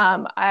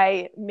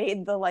I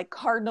made the like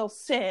cardinal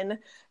sin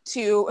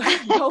to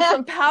go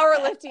from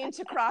powerlifting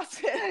to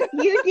CrossFit.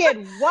 You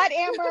did what,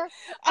 Amber?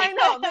 I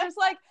know. There's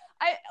like,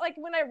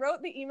 when I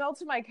wrote the email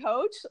to my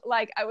coach,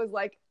 like I was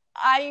like,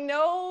 I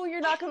know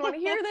you're not going to want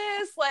to hear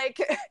this. Like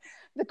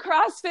the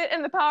CrossFit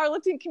and the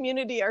powerlifting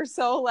community are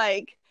so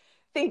like,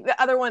 think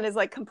the other one is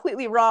like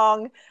completely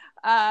wrong.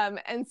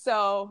 And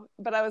so,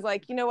 but I was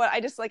like, you know what? I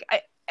just like,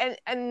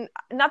 and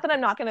not that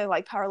I'm not going to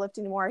like powerlift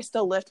anymore. I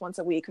still lift once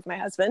a week with my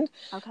husband.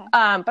 Okay.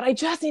 But I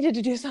just needed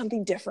to do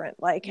something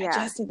different. Like I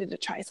just needed to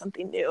try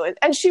something new.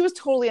 And she was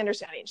totally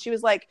understanding. She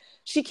was like,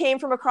 she came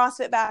from a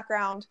CrossFit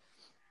background.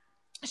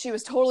 She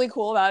was totally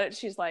cool about it.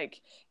 She's like,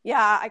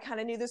 yeah, I kind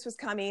of knew this was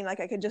coming. Like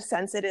I could just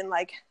sense it in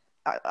like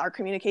our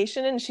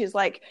communication. And she's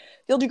like,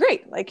 you'll do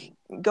great. Like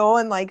go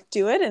and like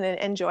do it and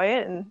enjoy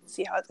it and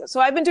see how it goes. So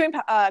I've been doing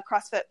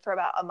CrossFit for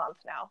about a month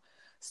now.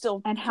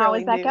 Still. And how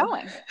is that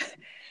going?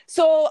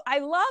 So I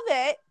love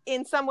it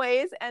in some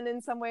ways. And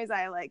in some ways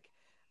I like,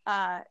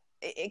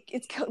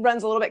 it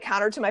runs a little bit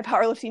counter to my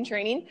powerlifting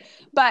training,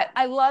 but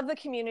I love the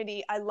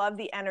community. I love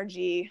the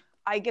energy.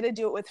 I get to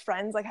do it with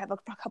friends. Like I have a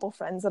couple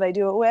friends that I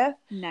do it with.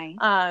 Nice.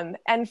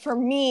 And for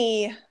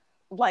me,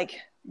 like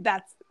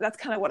that's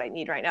kind of what I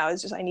need right now,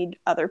 is just, I need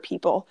other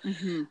people.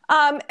 Mm-hmm.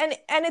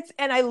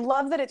 And I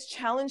love that it's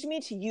challenged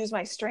me to use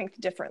my strength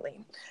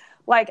differently.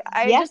 Like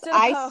I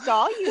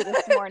saw you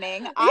this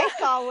morning. I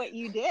saw what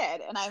you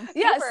did and I'm super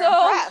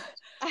impressed.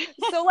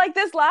 So like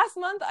this last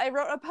month, I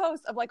wrote a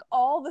post of like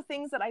all the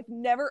things that I've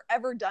never,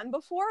 ever done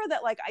before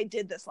that like I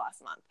did this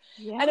last month.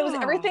 Yeah. And it was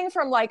everything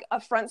from like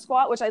a front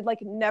squat, which I'd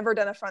like never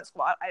done a front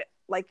squat. I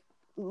like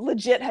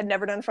legit had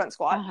never done a front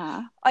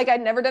squat. Like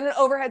I'd never done an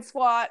overhead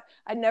squat.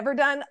 I'd never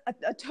done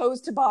a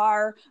toes to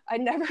bar.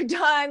 I'd never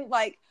done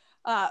like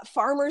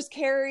farmer's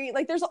carry.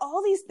 Like there's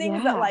all these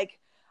things that like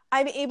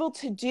I'm able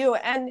to do.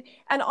 And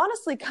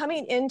honestly,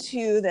 coming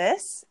into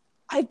this,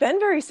 I've been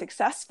very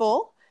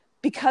successful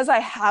because I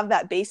have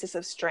that basis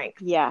of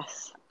strength.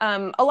 Yes.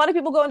 A lot of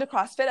people go into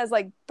CrossFit as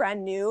like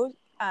brand new,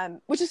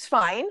 which is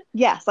fine.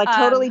 Yes. Like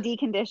totally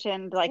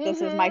deconditioned. Like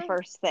this is my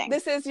first thing.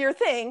 This is your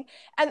thing.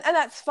 And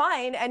that's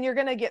fine. And you're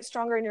going to get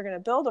stronger and you're going to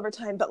build over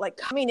time. But like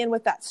coming in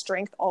with that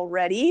strength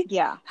already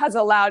has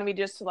allowed me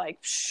just to like,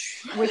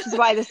 which is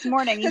why this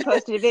morning you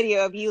posted a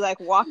video of you like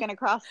walking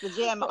across the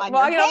gym on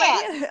walking your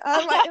hands.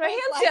 on my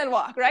handstand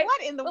walk, right?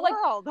 What in the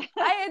world? Like,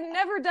 I had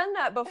never done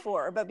that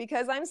before, but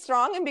because I'm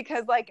strong and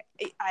because like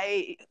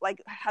I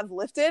like have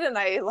lifted and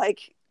I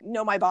like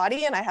know my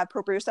body and I have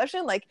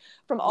proprioception, like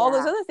from all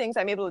those other things,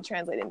 I'm able to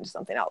translate it into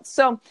something else.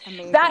 So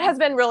that has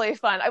been really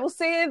fun. I will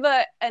say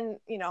that, and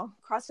you know,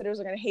 CrossFitters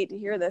are going to hate to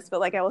hear this, but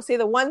like, I will say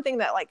the one thing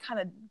that like kind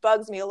of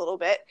bugs me a little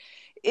bit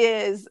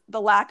is the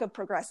lack of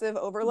progressive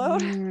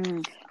overload.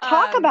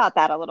 Talk about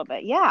that a little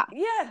bit. Yeah.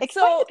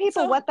 Explain to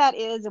people what that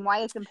is and why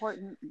it's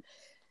important.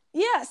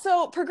 Yeah.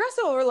 So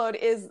progressive overload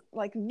is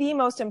like the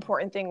most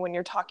important thing when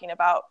you're talking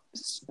about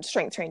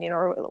strength training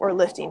or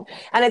lifting.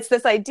 And it's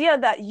this idea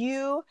that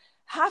you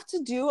have to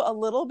do a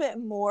little bit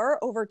more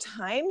over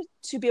time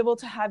to be able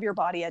to have your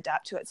body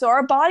adapt to it. So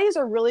our bodies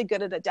are really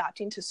good at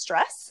adapting to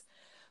stress,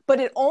 but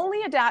it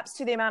only adapts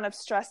to the amount of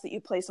stress that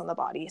you place on the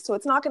body. So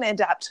it's not going to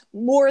adapt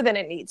more than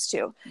it needs to.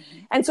 Mm-hmm.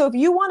 And so if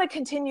you want to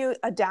continue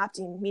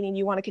adapting, meaning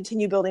you want to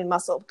continue building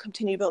muscle,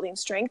 continue building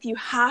strength, you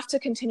have to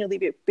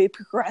continually be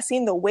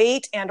progressing the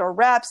weight and or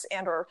reps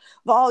and or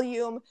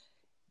volume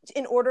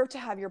in order to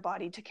have your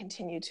body to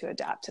continue to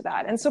adapt to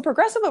that. And so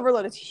progressive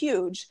overload is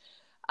huge.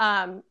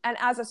 And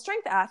as a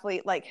strength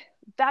athlete, like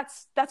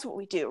that's what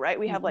we do, right?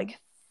 We have like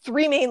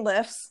 3 main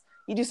lifts.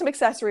 You do some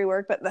accessory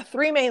work, but the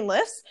 3 main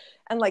lifts,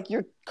 and like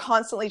you're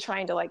constantly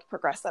trying to like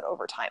progress that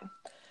over time.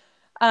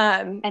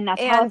 And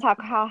that's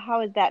how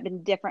has that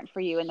been different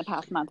for you in the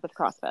past month with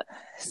CrossFit?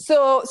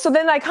 So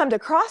then I come to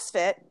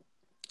CrossFit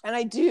and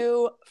I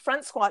do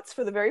front squats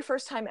for the very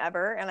first time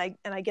ever, and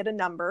I get a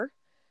number,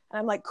 and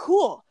I'm like,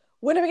 cool.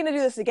 When are we going to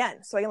do this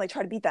again? So I can like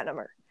try to beat that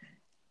number.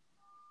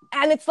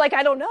 And it's like,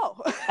 I don't know.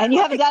 And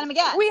you haven't done them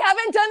again. We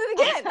haven't done it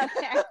again.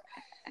 Okay.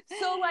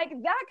 So like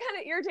that kind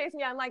of irritates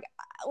me. I'm like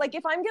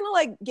if I'm gonna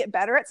like get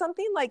better at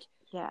something, like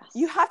yes,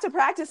 you have to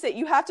practice it.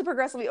 You have to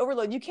progressively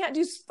overload. You can't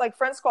do like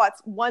front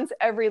squats once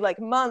every like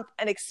month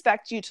and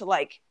expect you to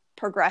like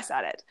progress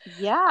at it.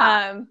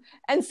 Yeah.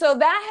 And so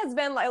that has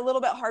been like a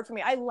little bit hard for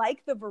me. I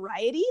like the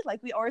variety.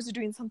 Like we always are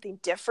doing something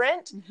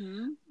different,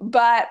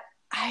 but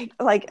I'm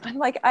like,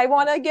 I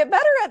want to get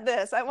better at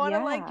this. I want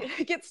to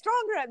like get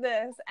stronger at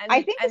this. And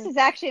I think this is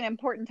actually an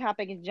important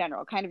topic in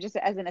general, kind of just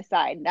as an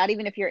aside, not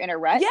even if you're in a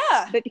rut,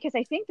 but because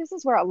I think this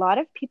is where a lot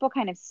of people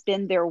kind of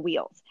spin their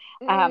wheels.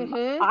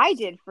 I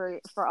did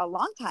for a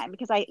long time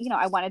because I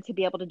wanted to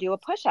be able to do a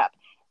push-up,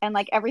 and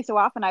like every so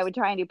often I would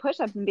try and do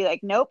push-ups and be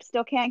like, nope,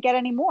 still can't get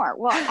any more.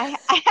 Well, I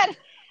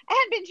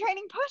had been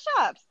training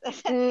push-ups,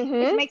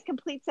 which makes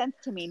complete sense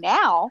to me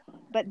now,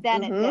 but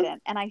then it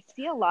didn't. And I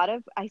see a lot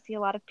of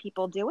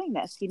people doing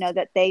this,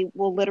 that they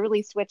will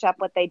literally switch up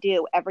what they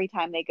do every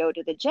time they go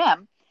to the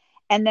gym,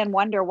 and then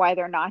wonder why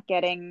they're not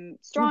getting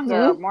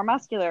stronger, more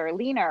muscular,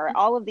 leaner,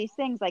 all of these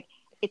things. Like,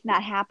 it's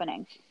not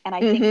happening. And I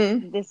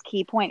think this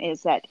key point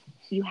is that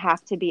you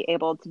have to be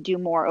able to do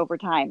more over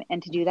time.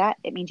 And to do that,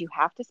 it means you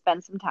have to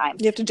spend some time.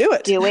 You have to do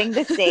it. Doing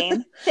the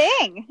same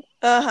thing.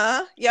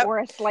 Yep. Or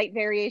a slight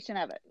variation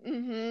of it.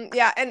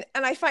 Yeah. And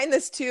I find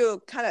this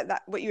too, kind of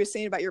that what you were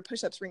saying about your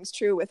push-ups rings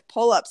true with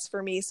pull-ups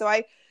for me. So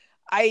I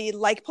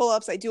like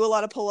pull-ups. I do a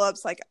lot of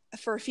pull-ups. Like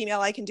for a female,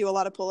 I can do a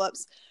lot of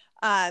pull-ups.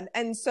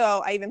 And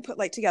so I even put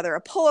like together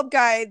a pull-up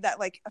guide, that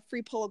like a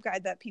free pull-up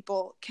guide that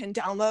people can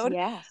download.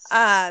 Yes.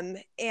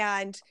 And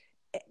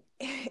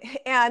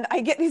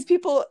I get these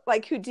people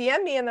like who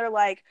DM me and they're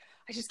like,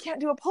 I just can't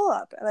do a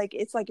pull-up. Like,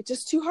 it's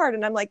just too hard.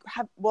 And I'm like,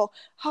 well,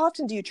 how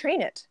often do you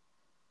train it?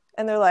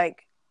 And they're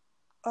like,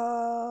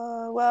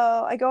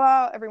 well, I go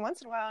out every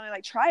once in a while and I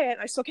like try it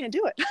and I still can't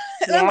do it.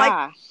 And I'm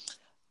like,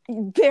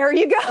 there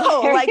you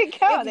go.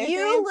 If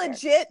you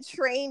legit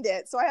trained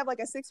it. So I have like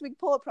a 6-week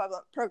pull-up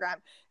program.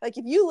 Like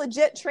if you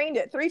legit trained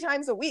it 3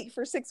 times a week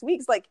for 6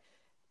 weeks, like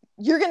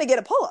you're going to get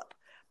a pull-up,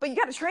 but you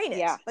got to train it.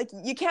 Yeah. Like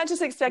you can't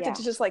just expect it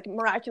to just like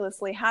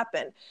miraculously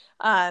happen.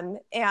 And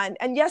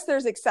yes,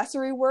 there's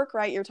accessory work,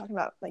 right? You're talking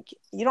about like,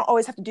 you don't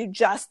always have to do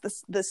just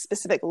the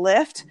specific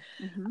lift.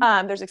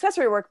 There's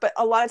accessory work, but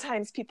a lot of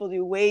times people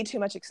do way too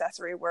much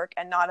accessory work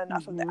and not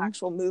enough of the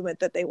actual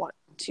movement that they want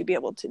to be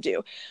able to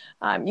do.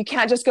 You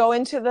can't just go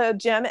into the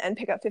gym and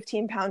pick up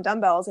 15-pound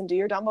dumbbells and do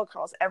your dumbbell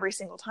curls every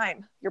single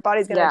time. Your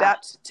body's going to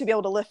adapt to be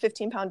able to lift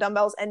 15-pound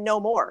dumbbells and no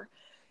more.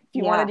 If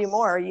you want to do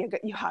more, you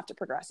have to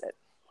progress it.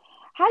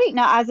 How do you,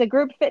 now, as a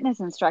group fitness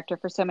instructor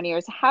for so many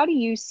years, how do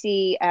you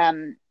see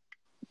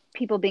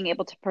people being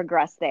able to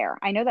progress there?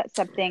 I know that's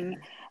something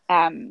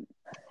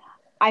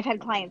I've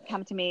had clients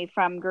come to me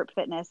from group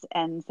fitness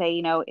and say,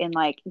 in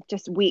like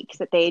just weeks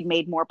that they'd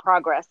made more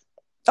progress.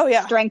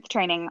 Strength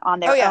training on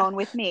their own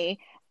with me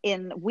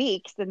in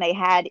weeks than they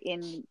had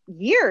in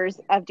years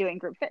of doing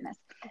group fitness.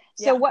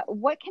 So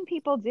what can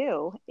people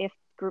do if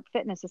group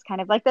fitness is kind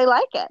of like they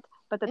like it,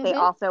 but that they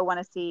also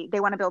want to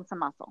build some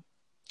muscle?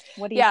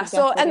 What do you suggest?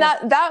 So, and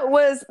that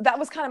was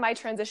kind of my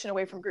transition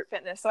away from group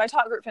fitness. So I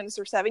taught group fitness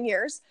for 7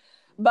 years,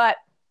 but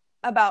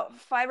about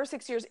 5 or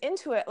 6 years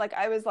into it, like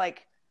I was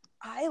like,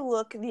 I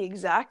look the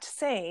exact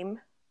same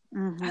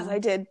as I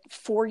did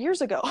 4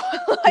 years ago.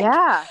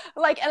 And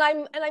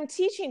I'm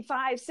teaching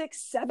 5, 6,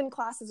 7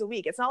 classes a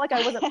week. It's not like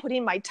I wasn't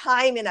putting my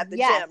time in at the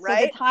gym,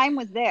 right? So the time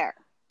was there.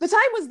 The time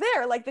was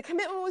there. Like the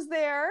commitment was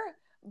there,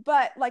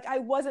 but like I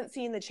wasn't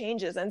seeing the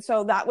changes. And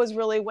so that was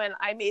really when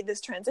I made this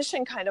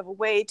transition kind of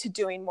away to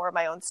doing more of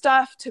my own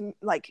stuff, to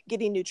like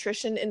getting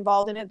nutrition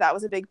involved in it. That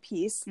was a big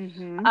piece.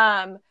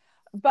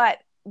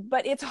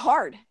 But it's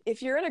hard.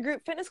 If you're in a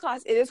group fitness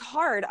class, it is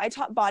hard. I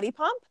taught body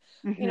pump,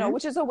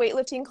 which is a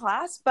weightlifting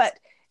class, but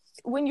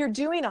when you're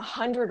doing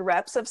 100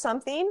 reps of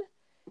something,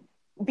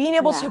 being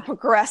able to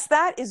progress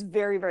that is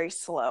very, very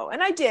slow.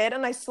 And I did,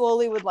 and I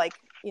slowly would like,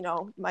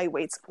 my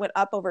weights went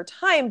up over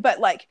time, but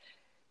like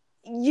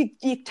you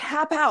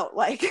tap out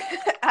like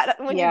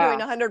when you're doing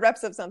 100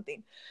 reps of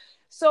something.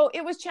 So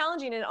it was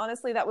challenging. And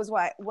honestly, that was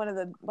why one of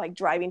the like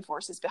driving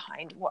forces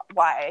behind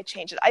why I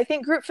changed it. I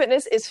think group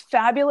fitness is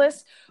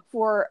fabulous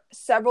for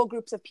several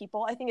groups of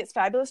people. I think it's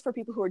fabulous for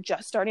people who are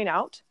just starting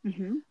out.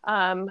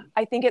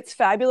 I think it's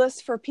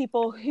fabulous for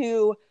people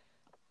who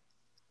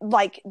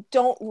like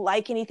don't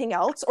like anything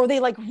else, or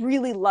they like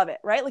really love it,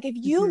 right? Like if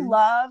you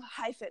love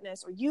high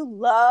fitness or you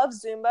love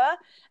Zumba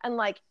and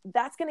like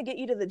that's going to get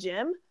you to the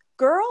gym,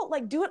 girl,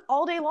 like do it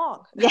all day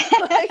long.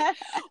 Like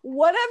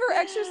whatever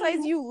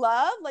exercise you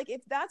love, like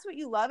if that's what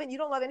you love and you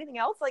don't love anything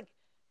else, like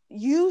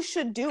you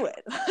should do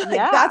it.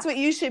 That's what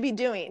you should be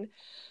doing.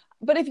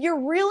 But if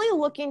you're really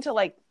looking to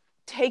like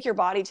take your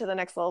body to the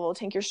next level,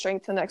 take your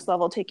strength to the next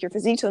level, take your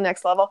physique to the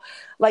next level,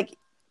 like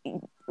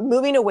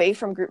moving away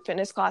from group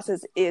fitness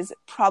classes is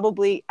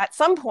probably at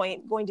some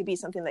point going to be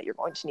something that you're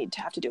going to need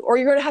to have to do, or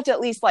you're going to have to at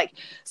least like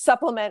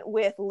supplement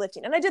with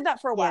lifting. And I did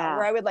that for a while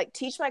where I would like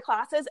teach my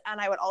classes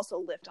and I would also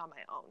lift on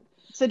my own.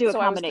 So do a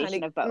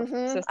combination of both.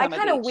 So I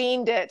kind of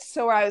weaned it.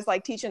 So I was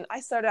like I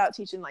started out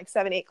teaching like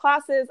 7, 8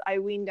 classes. I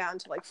weaned down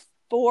to like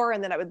 4,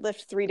 and then I would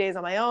lift 3 days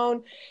on my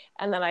own.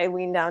 And then I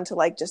weaned down to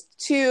like just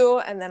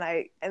 2. And then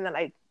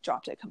I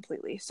dropped it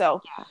completely.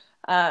 So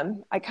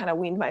I kind of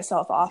weaned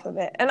myself off of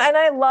it. And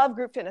I love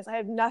group fitness. I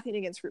have nothing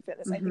against group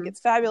fitness. I think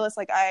it's fabulous.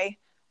 Like I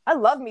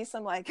love me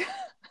some like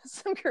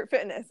some group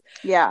fitness.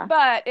 Yeah.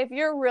 But if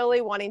you're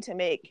really wanting to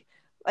make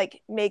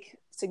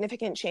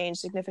significant change,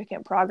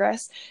 significant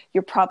progress,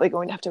 you're probably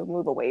going to have to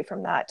move away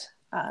from that.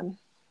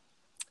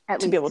 At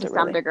to least be able to to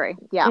some really, degree.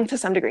 Yeah. To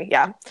some degree.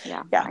 Yeah.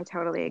 Yeah. I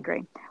totally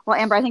agree. Well,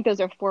 Amber, I think those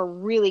are 4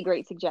 really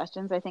great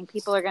suggestions. I think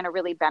people are going to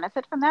really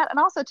benefit from that. And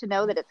also to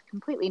know that it's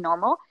completely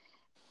normal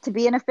to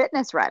be in a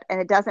fitness rut.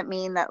 And it doesn't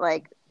mean that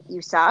like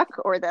you suck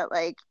or that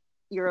like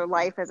your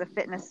life as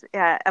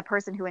a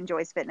person who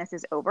enjoys fitness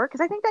is over. Cause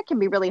I think that can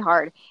be really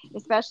hard,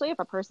 especially if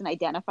a person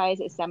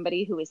identifies as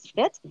somebody who is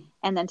fit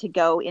and then to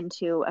go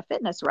into a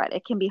fitness rut,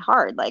 it can be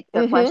hard. Like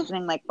they're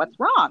questioning like, what's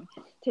wrong?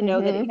 To know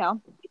that, you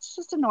know, it's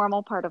just a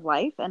normal part of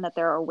life and that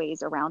there are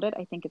ways around it.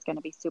 I think it's going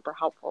to be super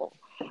helpful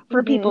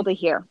for people to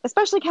hear,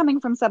 especially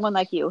coming from someone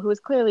like you, who is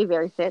clearly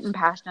very fit and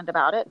passionate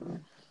about it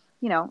and,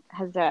 you know,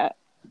 has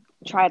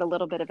tried a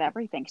little bit of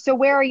everything. So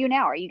where are you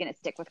now? Are you going to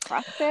stick with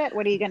CrossFit?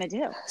 What are you going to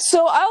do?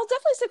 So I'll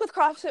definitely stick with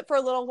CrossFit for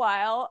a little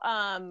while.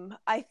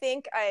 I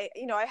think I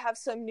have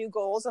some new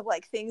goals of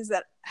like things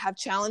that have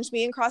challenged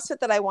me in CrossFit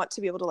that I want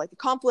to be able to like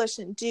accomplish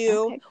and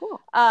do. Okay, cool.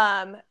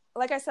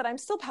 Like I said, I'm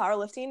still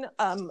powerlifting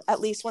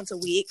at least once a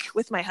week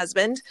with my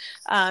husband.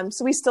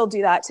 So we still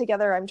do that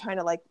together. I'm trying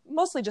to like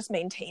mostly just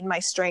maintain my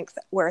strength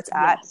where it's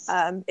at.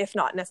 If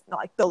not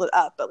like build it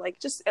up, but like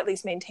just at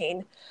least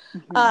maintain.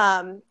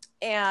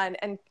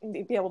 And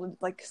be able to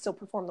like still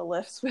perform the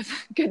lifts with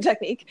good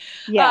technique.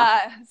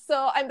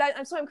 So I'm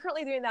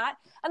currently doing that,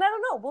 and I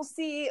don't know, we'll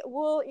see. I'm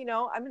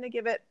going to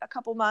give it a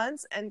couple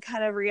months and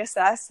kind of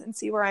reassess and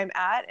see where I'm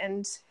at.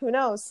 And who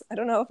knows? I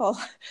don't know if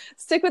I'll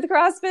stick with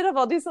CrossFit, if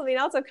I'll do something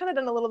else. I've kind of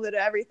done a little bit of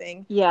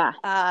everything. Yeah.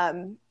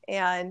 And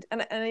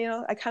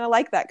I kind of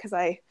like that because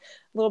a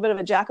little bit of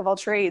a jack of all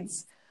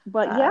trades.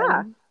 But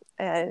yeah.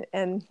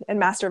 And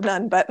master of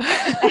none, but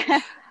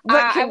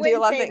I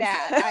wouldn't say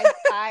that.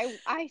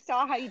 I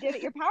saw how you did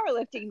at your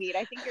powerlifting meet.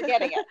 I think you're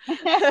getting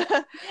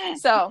it.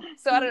 So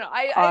I don't know.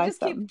 I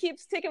just keep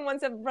taking one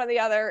step in front of the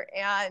other,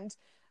 and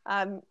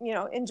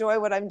enjoy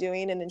what I'm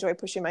doing and enjoy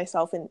pushing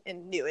myself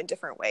in new and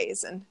different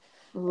ways. And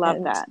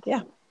love that.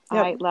 Yeah,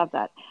 I love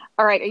that.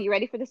 All right, are you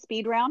ready for the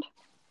speed round?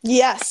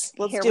 Yes,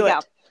 let's do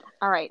it.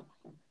 All right,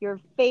 your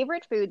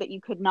favorite food that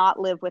you could not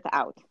live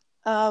without.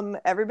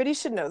 Everybody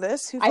should know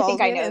this who follows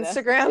me on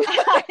Instagram.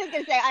 I was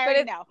gonna say I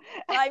already know.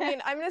 I mean,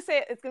 I'm gonna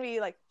say it's gonna be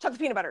like chocolate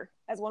peanut butter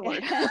as one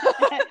word.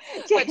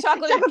 But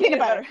chocolate peanut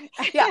butter.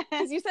 Yeah,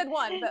 because you said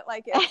one, but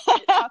like it's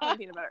chocolate and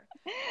peanut butter.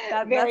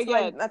 Very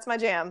good. That's my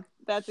jam.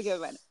 That's a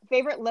good one.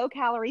 Favorite low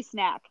calorie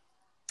snack?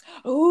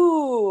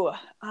 Ooh,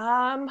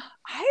 I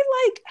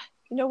like,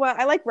 you know what?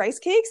 I like rice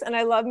cakes, and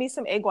I love me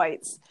some egg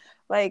whites.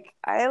 Like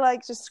I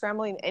like just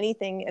scrambling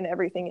anything and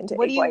everything into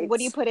egg whites. What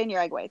do you put in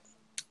your egg whites?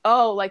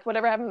 Oh, like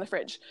whatever I have in the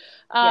fridge.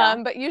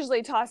 But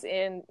usually toss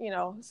in,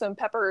 some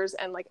peppers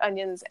and like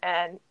onions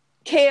and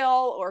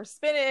kale or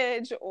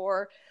spinach,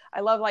 or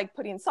I love like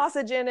putting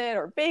sausage in it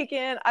or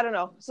bacon. I don't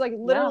know. So like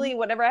literally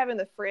whatever I have in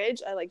the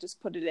fridge, I like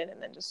just put it in and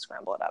then just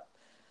scramble it up.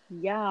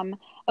 Yum.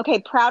 Okay.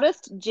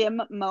 Proudest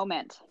gym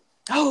moment.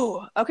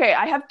 Oh, okay.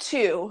 I have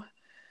 2.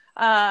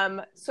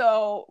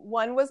 So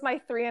one was my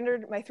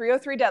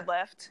 303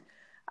 deadlift.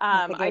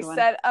 I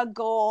set a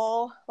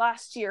goal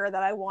last year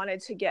that I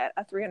wanted to get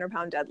a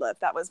 300-pound deadlift.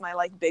 That was my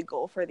like big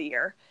goal for the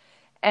year.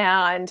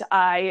 And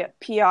I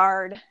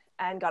PR'd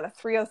and got a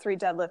 303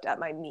 deadlift at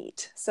my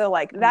meet. So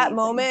like that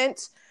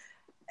moment,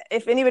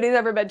 if anybody's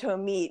ever been to a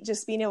meet,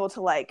 just being able to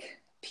like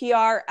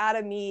PR at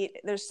a meet,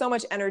 there's so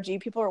much energy.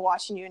 People are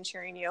watching you and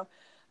cheering you.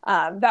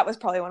 That was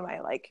probably one of my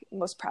like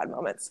most proud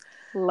moments.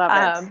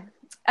 Love it.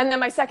 And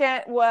then my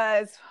second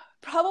was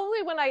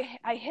probably when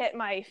I hit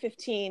my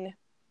 15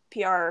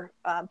 PR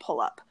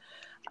pull-up.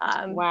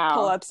 Wow.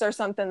 Pull-ups are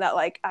something that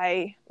like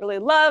I really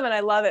love, and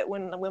I love it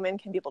when the women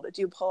can be able to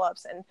do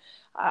pull-ups, and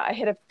I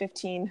hit a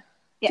 15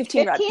 rep PR.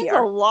 15's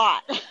a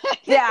lot.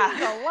 Yeah.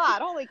 15's a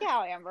lot. Holy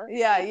cow, Amber.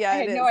 Yeah. I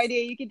had no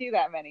idea you could do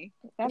that many.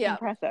 That's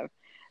impressive.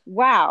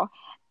 Wow.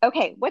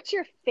 Okay. What's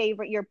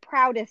your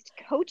proudest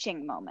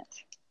coaching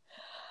moment?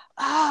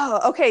 Oh,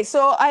 okay.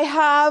 So I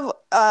have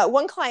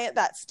one client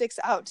that sticks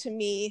out to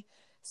me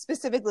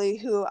specifically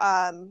who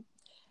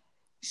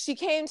she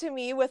came to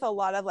me with a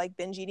lot of like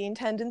binge eating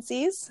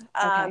tendencies,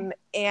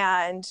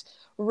 and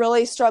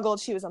really struggled.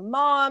 She was a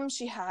mom.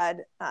 She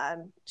had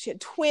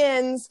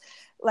twins,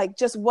 like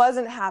just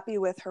wasn't happy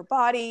with her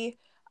body.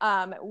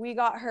 We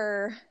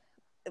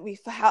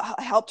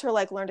helped her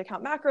like learn to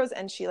count macros,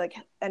 and she like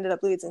ended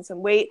up losing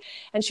some weight,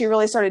 and she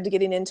really started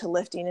getting into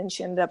lifting, and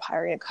she ended up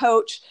hiring a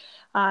coach,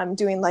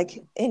 doing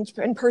like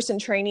in-person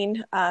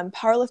training,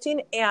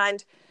 powerlifting.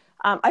 And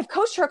I've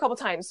coached her a couple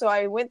times. So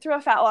I went through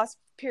a fat loss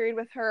period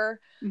with her.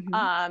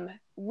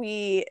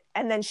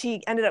 then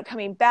she ended up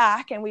coming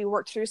back, and we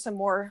worked through some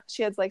more.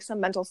 She had like some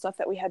mental stuff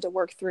that we had to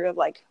work through of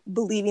like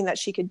believing that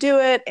she could do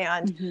it,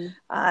 and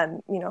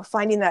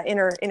finding that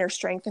inner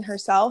strength in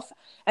herself,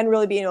 and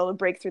really being able to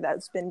break through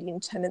those bending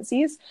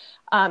tendencies.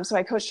 So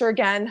I coached her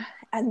again,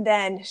 and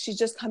then she's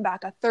just come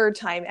back a third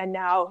time, and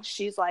now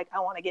she's like, I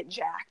want to get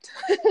jacked.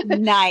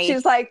 Nice.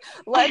 She's like,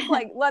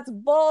 let's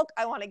bulk.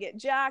 I want to get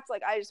jacked.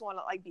 Like, I just want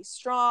to like be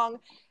strong.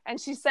 And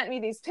she sent me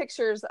these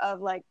pictures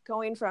of like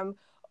going from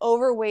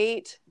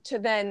overweight to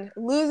then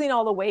losing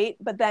all the weight.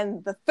 But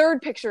then the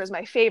third picture is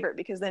my favorite,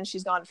 because then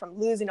she's gone from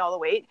losing all the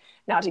weight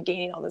now to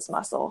gaining all this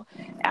muscle.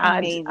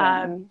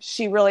 And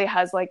she really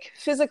has like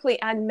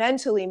physically and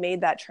mentally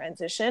made that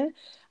transition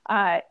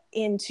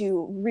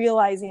into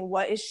realizing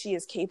what she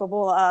is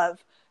capable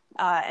of,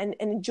 and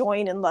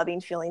enjoying and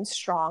loving feeling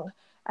strong,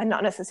 and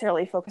not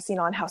necessarily focusing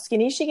on how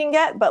skinny she can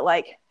get, but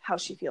like how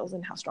she feels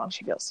and how strong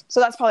she feels. So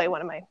that's probably one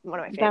of my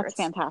favorites.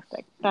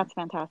 That's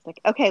fantastic.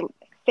 Okay.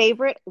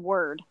 Favorite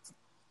word.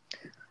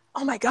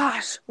 Oh my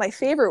gosh. My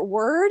favorite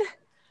word. It's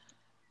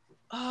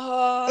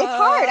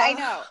hard. I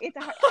know. It's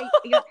hard.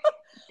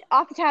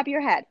 Off the top of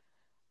your head.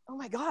 Oh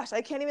my gosh.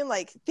 I can't even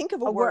like think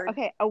of a word.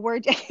 Okay. A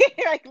word.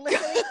 Like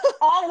literally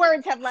all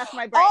words have left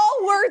my brain.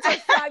 All words are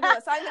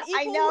fabulous. I'm an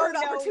equal word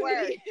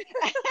opportunity.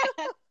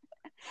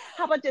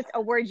 How about just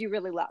a word you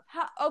really love?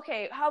 How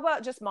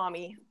about just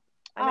mommy?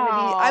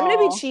 I'm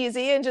gonna be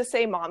cheesy and just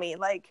say mommy.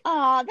 Like,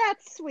 oh,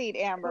 that's sweet,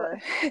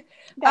 Amber.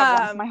 That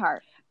warms my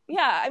heart.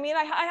 Yeah, I mean,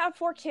 I have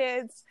 4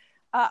 kids.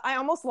 I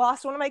almost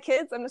lost one of my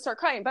kids. I'm gonna start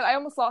crying, but I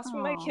almost lost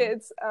one of my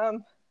kids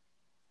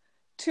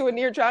to a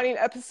near drowning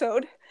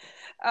episode.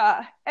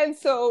 And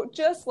so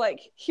just like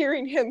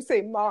hearing him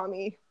say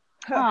mommy,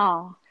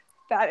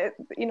 that is,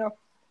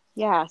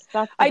 yes,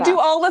 that's I do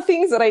all the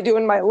things that I do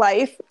in my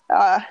life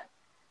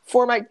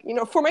for my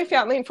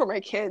family and for my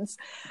kids.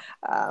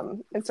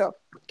 And so,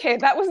 okay,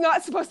 that was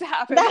not supposed to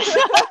happen.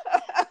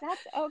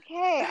 That's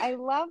okay. I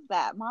love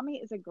that. Mommy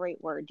is a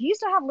great word. Do you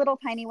still have little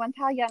tiny ones?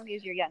 How young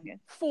is your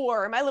youngest?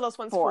 4. My littlest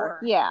one's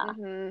 4. Yeah.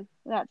 Mm-hmm.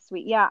 That's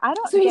sweet. Yeah. I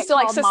don't so he get still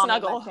likes to mommy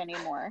snuggle much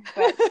anymore,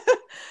 but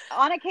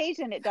on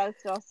occasion it does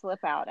still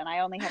slip out, and I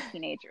only have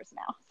teenagers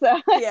now.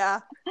 So yeah.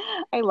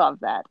 I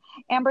love that.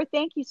 Amber,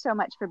 thank you so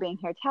much for being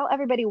here. Tell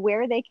everybody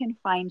where they can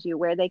find you,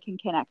 where they can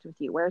connect with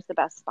you. Where's the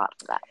best spot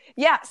for that?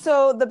 Yeah.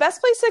 So the best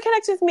place to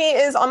connect with me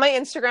is on my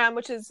Instagram,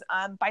 which is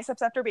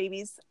Biceps After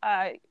Babies.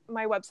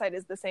 My website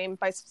is the same,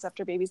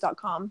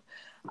 bicepsafterbabies.com.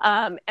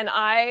 And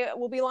I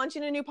will be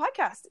launching a new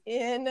podcast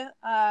in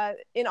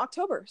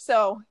October.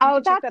 So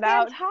check that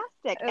out.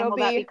 Fantastic. And will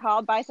that be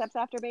called Biceps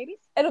After Babies?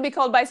 It'll be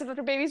called Biceps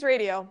After Babies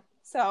Radio.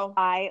 So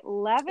I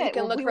love it. You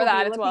can look for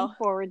that as well. Looking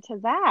forward to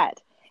that.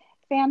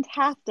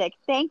 Fantastic.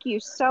 Thank you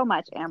so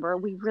much, Amber.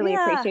 We really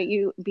appreciate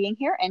you being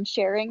here and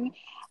sharing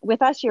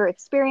with us your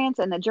experience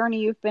and the journey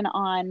you've been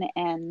on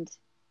and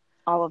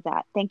all of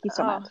that. Thank you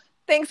so much.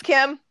 Thanks,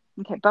 Kim.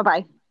 Okay.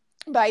 Bye-bye.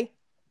 Bye.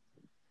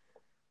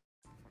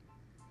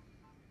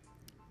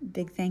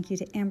 Big thank you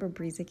to Amber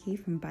Brueseke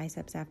from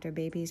Biceps After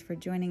Babies for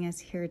joining us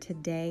here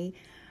today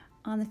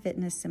on the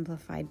Fitness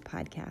Simplified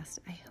podcast.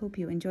 I hope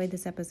you enjoyed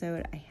this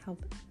episode. I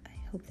hope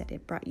that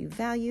it brought you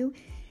value.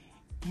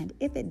 And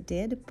if it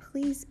did,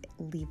 please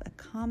leave a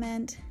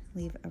comment,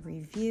 leave a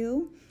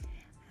review.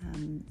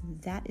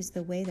 That is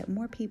the way that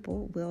more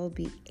people will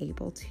be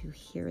able to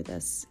hear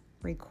this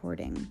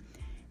recording.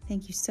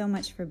 Thank you so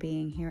much for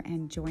being here,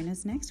 and join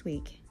us next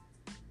week.